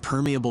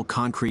water-impermeable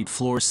concrete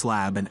floor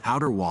slab and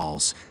outer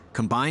walls,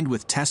 combined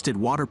with tested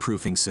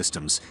waterproofing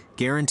systems,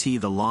 guarantee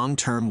the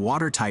long-term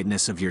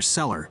watertightness of your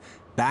cellar,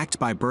 backed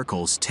by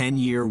Berkel's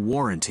 10-year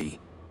warranty.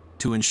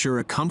 To ensure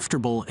a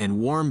comfortable and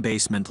warm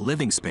basement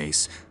living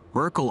space,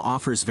 Berkel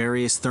offers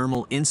various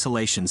thermal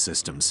insulation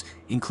systems,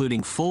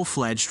 including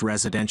full-fledged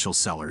residential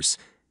cellars.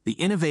 The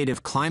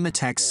innovative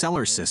Climatech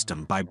cellar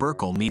system by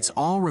Berkel meets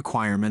all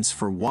requirements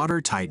for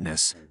water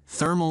tightness,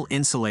 thermal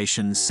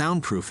insulation,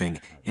 soundproofing,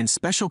 and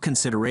special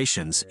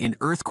considerations in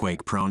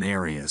earthquake-prone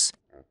areas.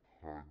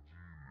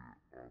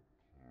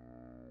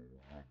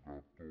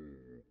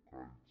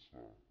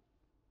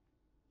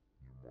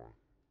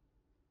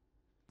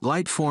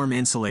 LiteForm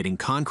insulating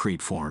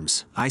concrete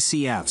forms,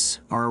 ICFs,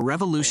 are a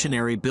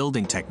revolutionary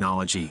building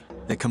technology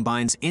that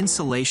combines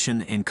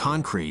insulation and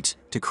concrete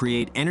to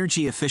create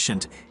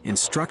energy-efficient and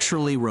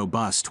structurally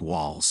robust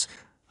walls.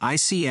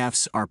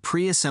 ICFs are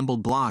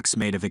pre-assembled blocks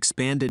made of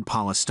expanded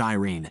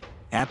polystyrene,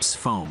 EPS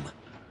foam.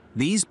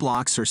 These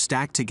blocks are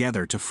stacked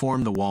together to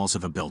form the walls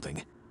of a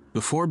building.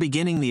 Before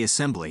beginning the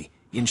assembly,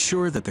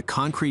 ensure that the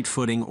concrete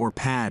footing or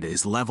pad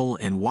is level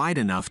and wide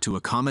enough to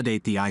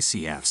accommodate the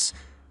ICFs.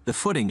 The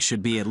footing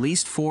should be at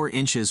least 4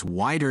 inches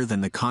wider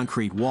than the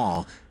concrete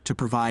wall to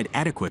provide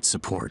adequate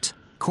support.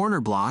 Corner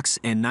blocks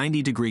and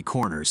 90-degree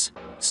corners.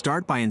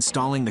 Start by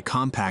installing the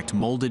compact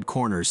molded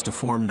corners to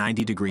form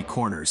 90-degree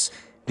corners.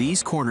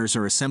 These corners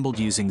are assembled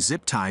using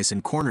zip ties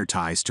and corner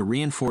ties to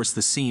reinforce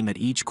the seam at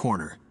each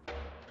corner.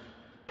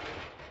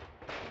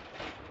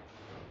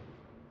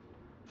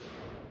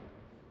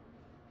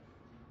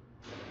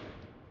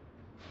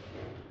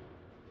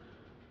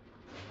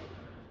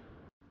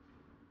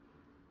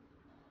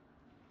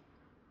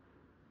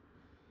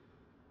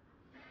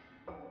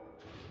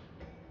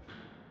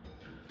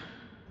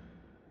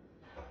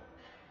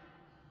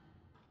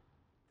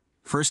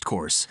 First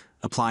course,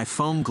 apply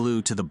foam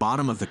glue to the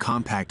bottom of the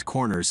compact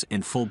corners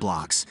and full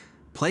blocks.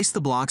 Place the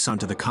blocks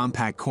onto the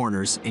compact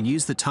corners and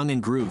use the tongue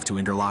and groove to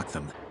interlock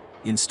them.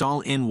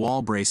 Install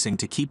in-wall bracing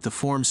to keep the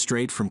form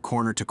straight from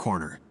corner to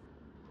corner.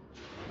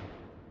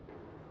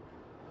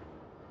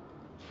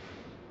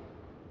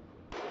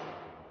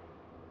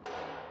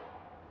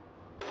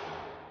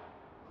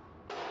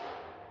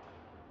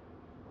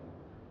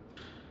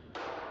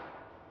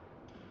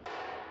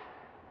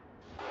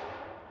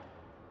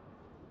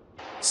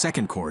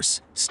 Second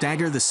course,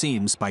 stagger the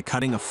seams by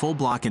cutting a full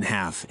block in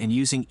half and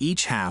using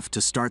each half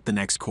to start the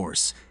next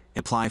course.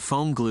 Apply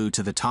foam glue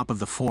to the top of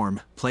the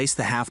form, place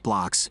the half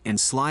blocks, and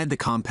slide the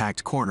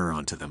compact corner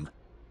onto them.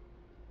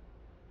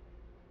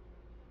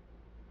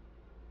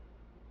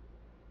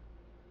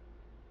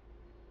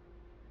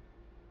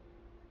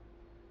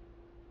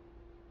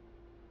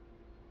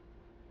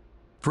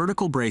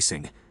 Vertical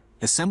bracing.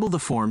 Assemble the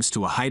forms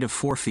to a height of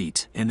 4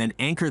 feet and then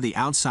anchor the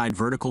outside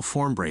vertical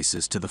form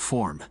braces to the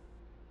form.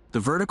 The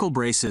vertical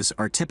braces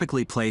are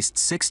typically placed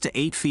 6 to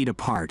 8 feet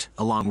apart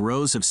along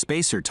rows of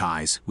spacer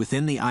ties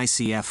within the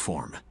ICF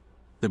form.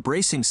 The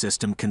bracing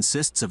system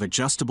consists of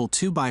adjustable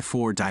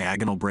 2x4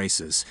 diagonal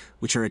braces,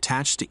 which are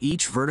attached to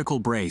each vertical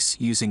brace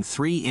using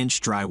 3-inch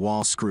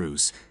drywall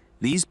screws.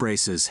 These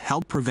braces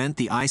help prevent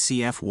the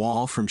ICF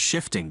wall from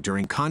shifting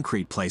during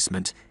concrete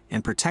placement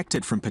and protect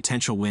it from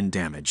potential wind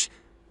damage.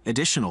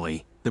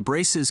 Additionally, the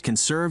braces can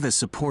serve as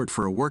support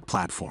for a work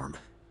platform,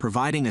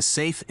 providing a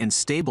safe and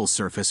stable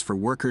surface for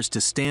workers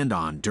to stand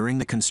on during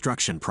the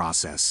construction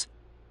process.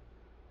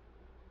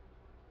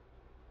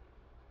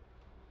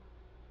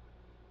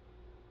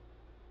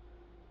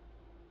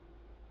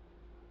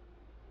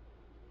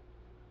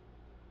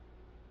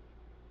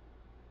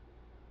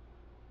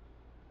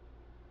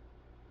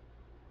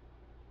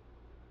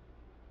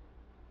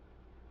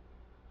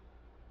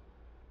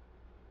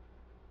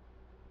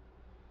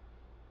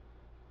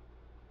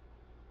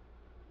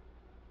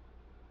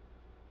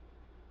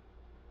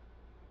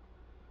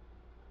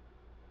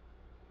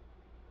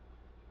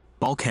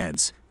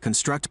 Bulkheads.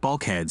 Construct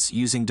bulkheads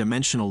using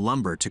dimensional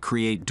lumber to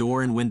create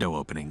door and window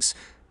openings.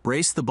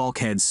 Brace the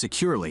bulkheads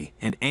securely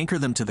and anchor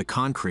them to the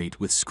concrete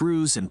with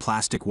screws and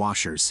plastic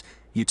washers.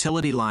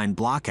 Utility line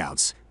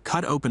blockouts.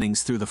 Cut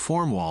openings through the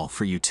form wall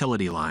for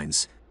utility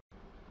lines.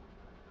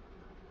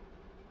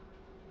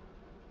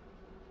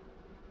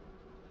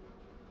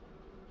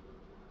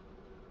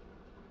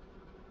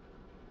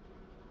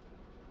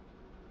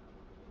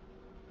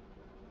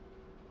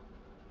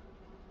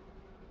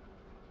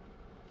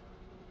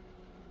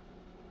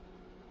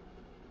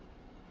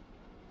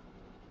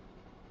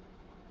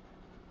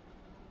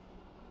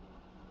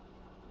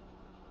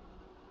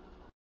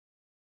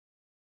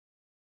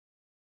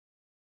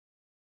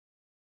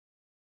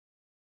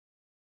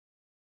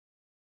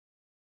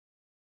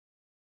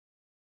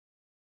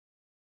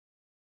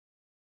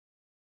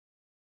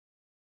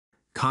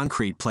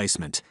 Concrete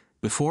placement.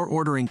 Before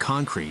ordering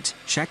concrete,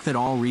 check that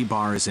all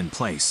rebar is in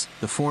place,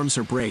 the forms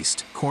are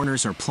braced,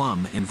 corners are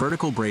plumb, and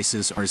vertical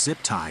braces are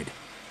zip-tied.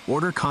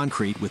 Order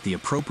concrete with the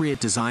appropriate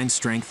design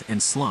strength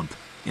and slump,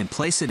 and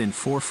place it in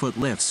 4-foot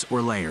lifts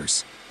or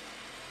layers.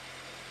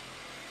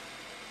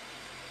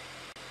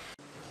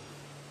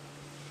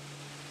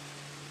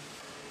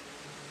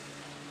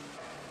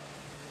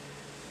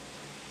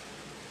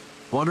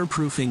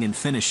 Waterproofing and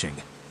finishing.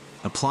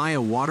 Apply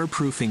a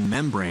waterproofing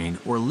membrane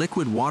or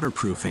liquid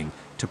waterproofing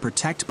to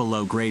protect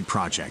below-grade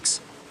projects.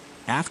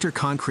 After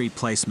concrete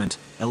placement,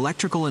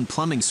 electrical and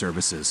plumbing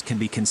services can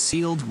be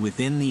concealed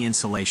within the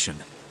insulation.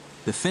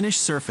 The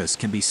finished surface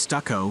can be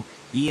stucco,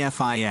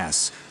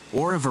 EFIS,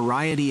 or a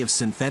variety of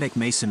synthetic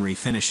masonry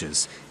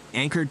finishes,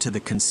 anchored to the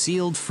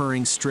concealed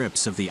furring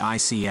strips of the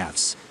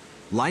ICFs.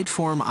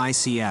 LiteForm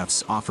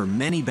ICFs offer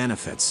many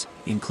benefits,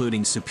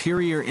 including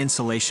superior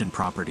insulation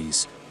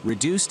properties,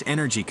 reduced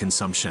energy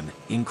consumption,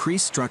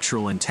 increased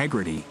structural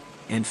integrity,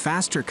 and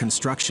faster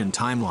construction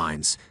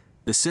timelines.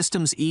 The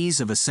system's ease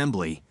of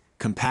assembly,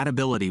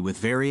 compatibility with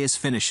various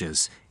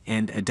finishes,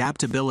 and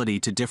adaptability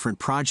to different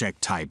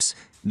project types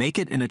make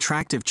it an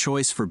attractive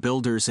choice for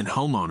builders and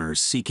homeowners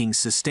seeking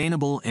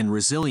sustainable and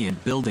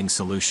resilient building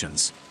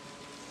solutions.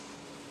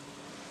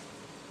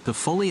 The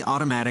fully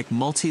automatic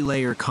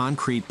multi-layer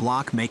concrete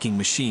block making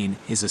machine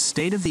is a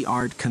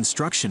state-of-the-art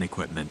construction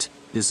equipment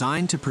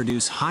designed to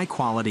produce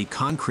high-quality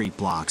concrete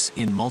blocks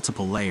in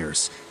multiple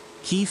layers.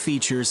 Key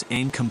features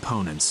and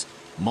components: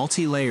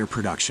 multi-layer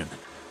production.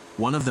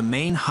 One of the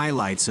main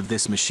highlights of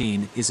this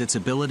machine is its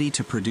ability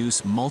to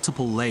produce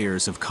multiple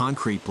layers of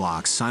concrete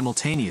blocks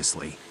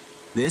simultaneously.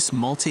 This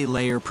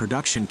multi-layer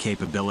production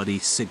capability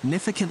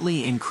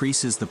significantly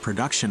increases the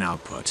production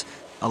output,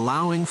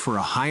 allowing for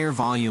a higher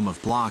volume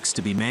of blocks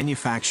to be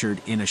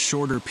manufactured in a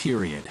shorter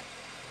period.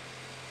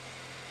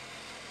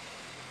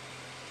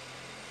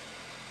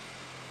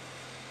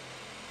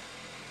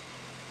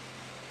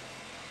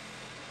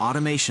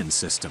 Automation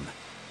system.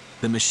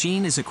 The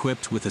machine is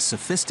equipped with a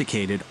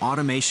sophisticated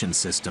automation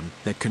system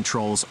that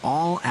controls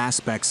all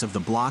aspects of the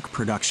block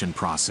production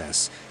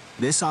process.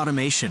 This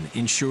automation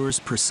ensures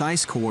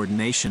precise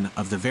coordination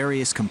of the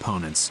various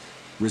components,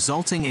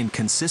 resulting in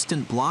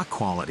consistent block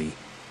quality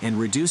and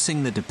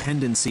reducing the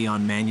dependency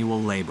on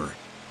manual labor.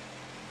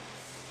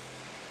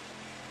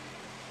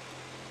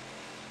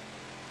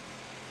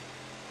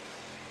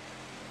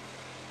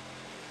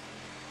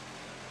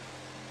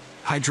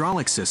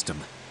 Hydraulic system.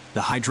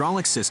 The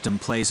hydraulic system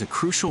plays a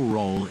crucial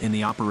role in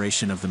the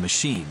operation of the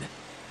machine.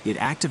 It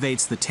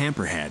activates the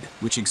tamper head,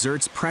 which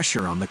exerts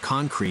pressure on the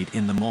concrete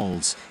in the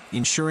molds,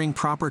 ensuring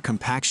proper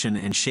compaction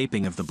and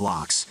shaping of the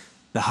blocks.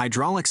 The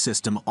hydraulic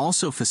system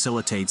also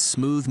facilitates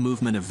smooth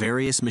movement of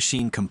various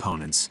machine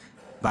components.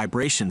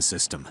 Vibration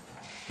system.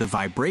 The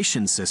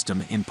vibration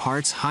system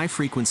imparts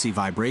high-frequency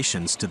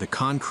vibrations to the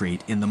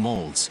concrete in the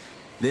molds.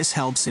 This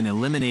helps in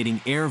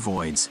eliminating air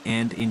voids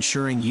and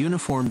ensuring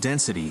uniform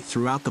density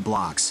throughout the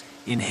blocks,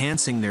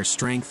 enhancing their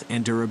strength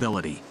and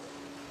durability.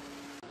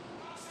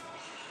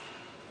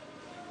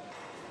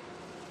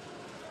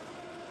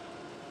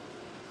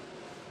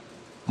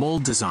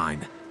 Mold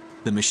design.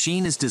 The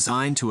machine is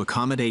designed to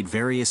accommodate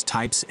various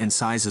types and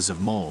sizes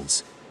of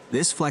molds.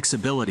 This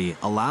flexibility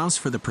allows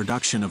for the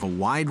production of a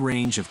wide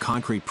range of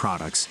concrete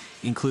products,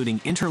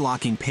 including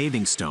interlocking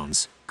paving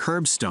stones,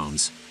 curb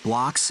stones,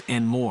 blocks,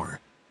 and more.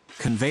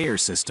 Conveyor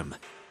system.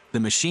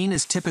 The machine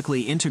is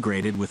typically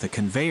integrated with a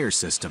conveyor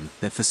system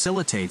that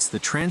facilitates the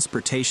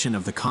transportation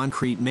of the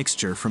concrete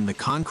mixture from the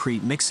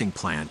concrete mixing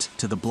plant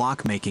to the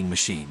block-making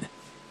machine.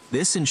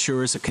 This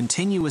ensures a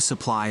continuous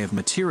supply of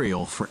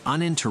material for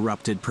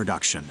uninterrupted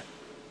production.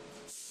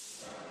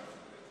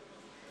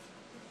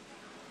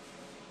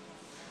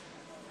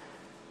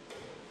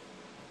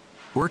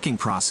 Working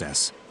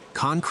process: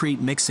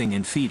 concrete mixing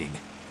and feeding.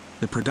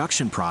 The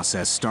production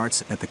process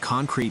starts at the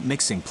concrete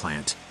mixing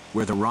plant,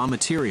 where the raw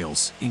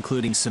materials,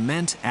 including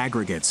cement,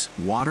 aggregates,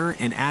 water,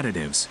 and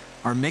additives,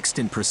 are mixed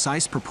in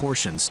precise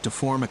proportions to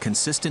form a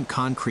consistent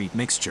concrete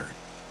mixture.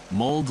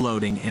 Mold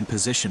loading and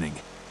positioning.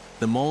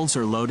 The molds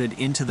are loaded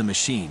into the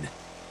machine,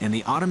 and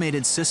the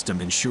automated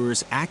system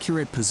ensures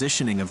accurate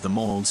positioning of the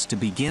molds to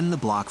begin the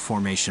block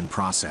formation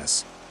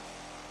process.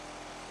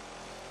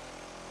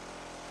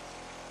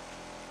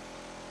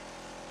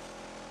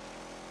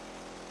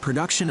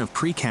 Production of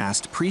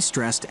precast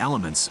prestressed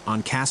elements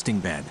on casting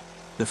bed.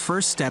 The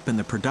first step in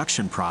the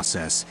production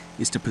process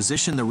is to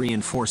position the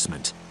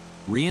reinforcement.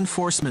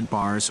 Reinforcement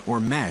bars or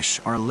mesh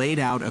are laid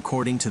out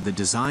according to the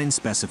design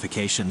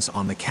specifications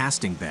on the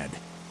casting bed.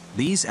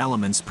 These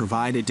elements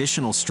provide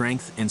additional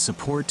strength and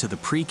support to the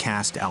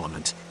precast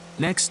element.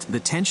 Next,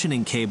 the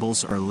tensioning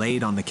cables are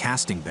laid on the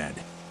casting bed.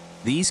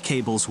 These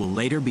cables will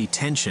later be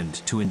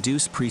tensioned to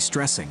induce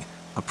prestressing,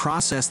 a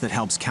process that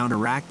helps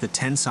counteract the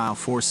tensile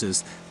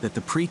forces that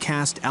the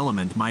precast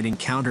element might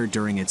encounter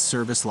during its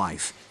service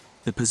life.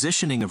 The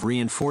positioning of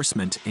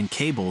reinforcement and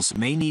cables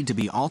may need to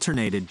be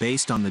alternated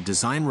based on the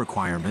design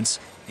requirements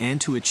and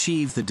to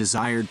achieve the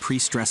desired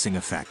pre-stressing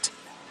effect.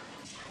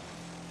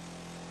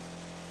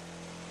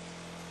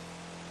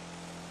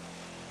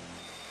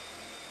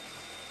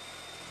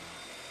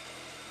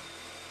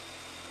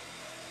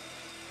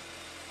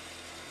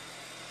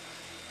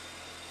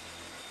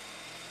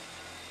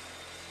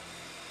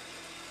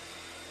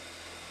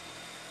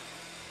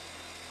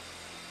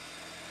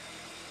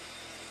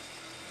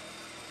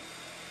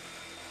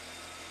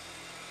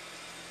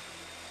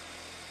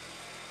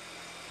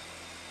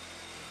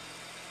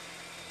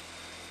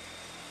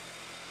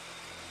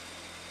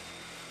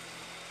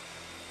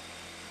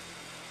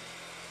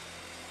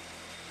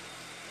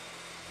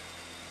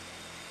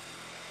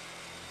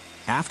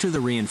 After the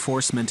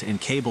reinforcement and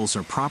cables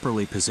are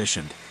properly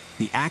positioned,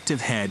 the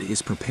active head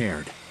is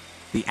prepared.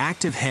 The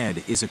active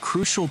head is a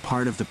crucial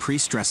part of the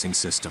pre-stressing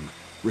system,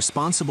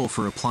 responsible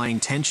for applying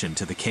tension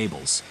to the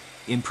cables.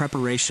 In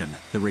preparation,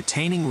 the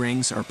retaining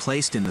rings are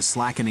placed in the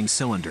slackening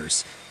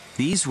cylinders.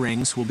 These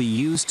rings will be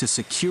used to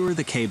secure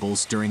the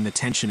cables during the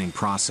tensioning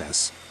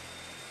process.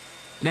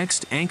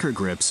 Next, anchor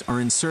grips are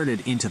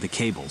inserted into the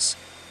cables.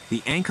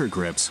 The anchor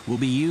grips will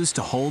be used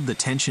to hold the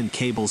tensioned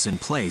cables in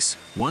place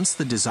once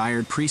the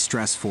desired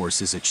pre-stress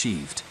force is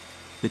achieved.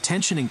 The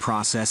tensioning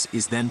process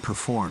is then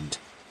performed.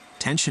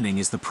 Tensioning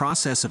is the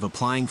process of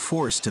applying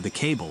force to the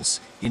cables,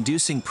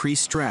 inducing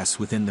pre-stress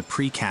within the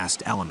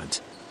precast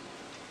element.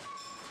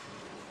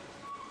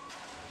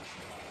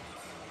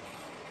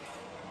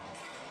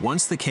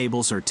 Once the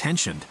cables are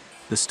tensioned,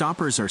 the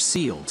stoppers are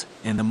sealed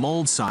and the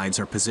mold sides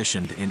are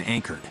positioned and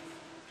anchored.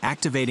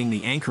 Activating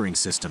the anchoring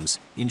systems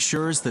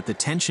ensures that the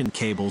tension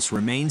cables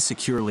remain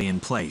securely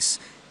in place.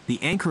 The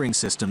anchoring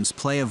systems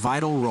play a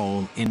vital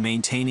role in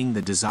maintaining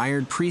the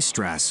desired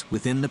pre-stress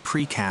within the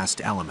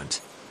precast element.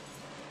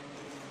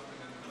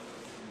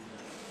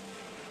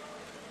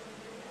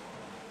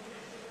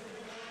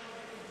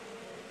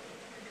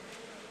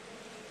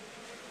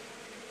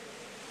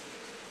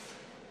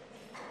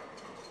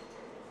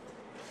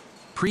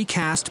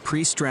 Precast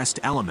pre-stressed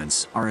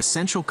elements are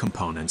essential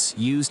components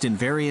used in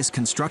various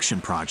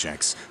construction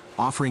projects,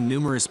 offering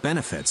numerous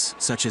benefits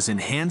such as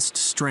enhanced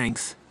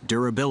strength,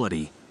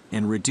 durability,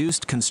 and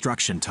reduced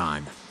construction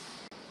time.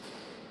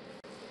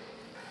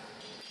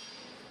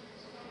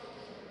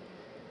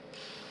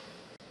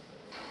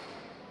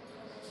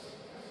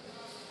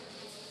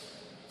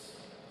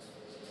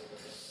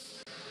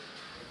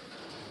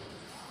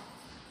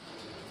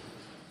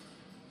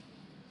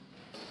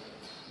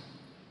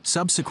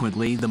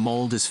 Subsequently, the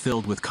mold is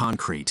filled with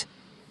concrete.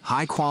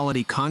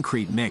 High-quality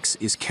concrete mix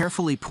is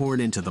carefully poured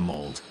into the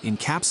mold,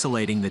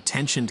 encapsulating the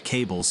tensioned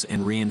cables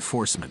and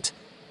reinforcement.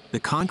 The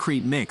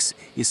concrete mix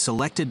is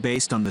selected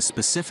based on the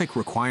specific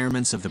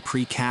requirements of the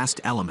precast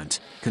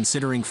element,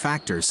 considering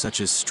factors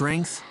such as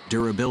strength,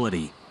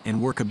 durability, and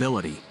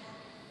workability.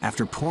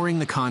 After pouring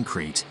the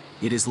concrete,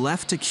 it is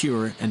left to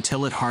cure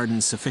until it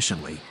hardens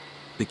sufficiently.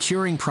 The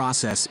curing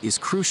process is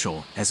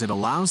crucial as it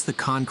allows the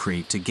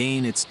concrete to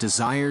gain its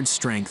desired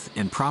strength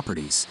and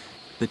properties.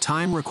 The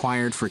time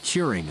required for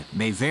curing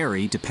may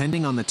vary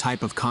depending on the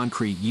type of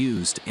concrete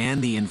used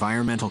and the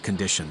environmental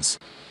conditions.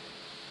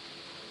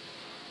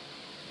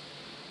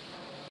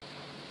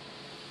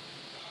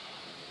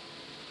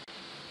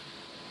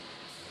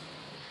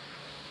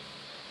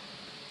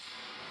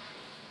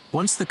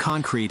 Once the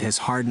concrete has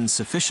hardened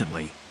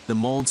sufficiently, the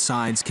mold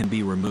sides can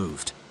be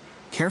removed.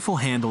 Careful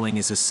handling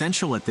is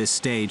essential at this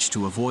stage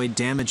to avoid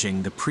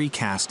damaging the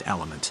precast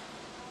element.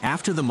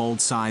 After the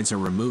mold sides are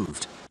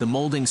removed, the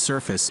molding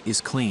surface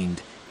is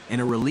cleaned and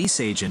a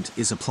release agent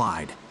is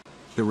applied.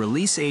 The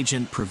release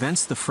agent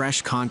prevents the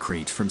fresh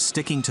concrete from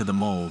sticking to the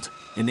mold,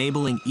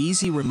 enabling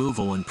easy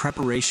removal and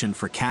preparation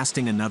for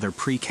casting another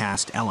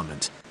precast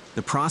element.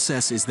 The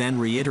process is then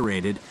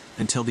reiterated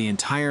until the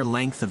entire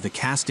length of the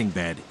casting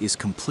bed is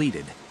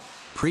completed.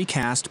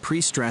 Precast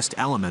pre-stressed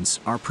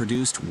elements are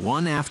produced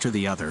one after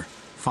the other,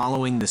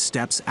 following the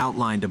steps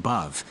outlined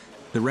above.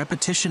 The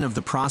repetition of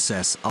the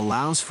process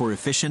allows for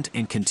efficient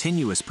and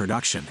continuous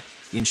production,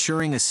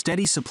 ensuring a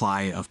steady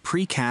supply of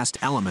precast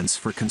elements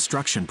for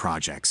construction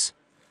projects.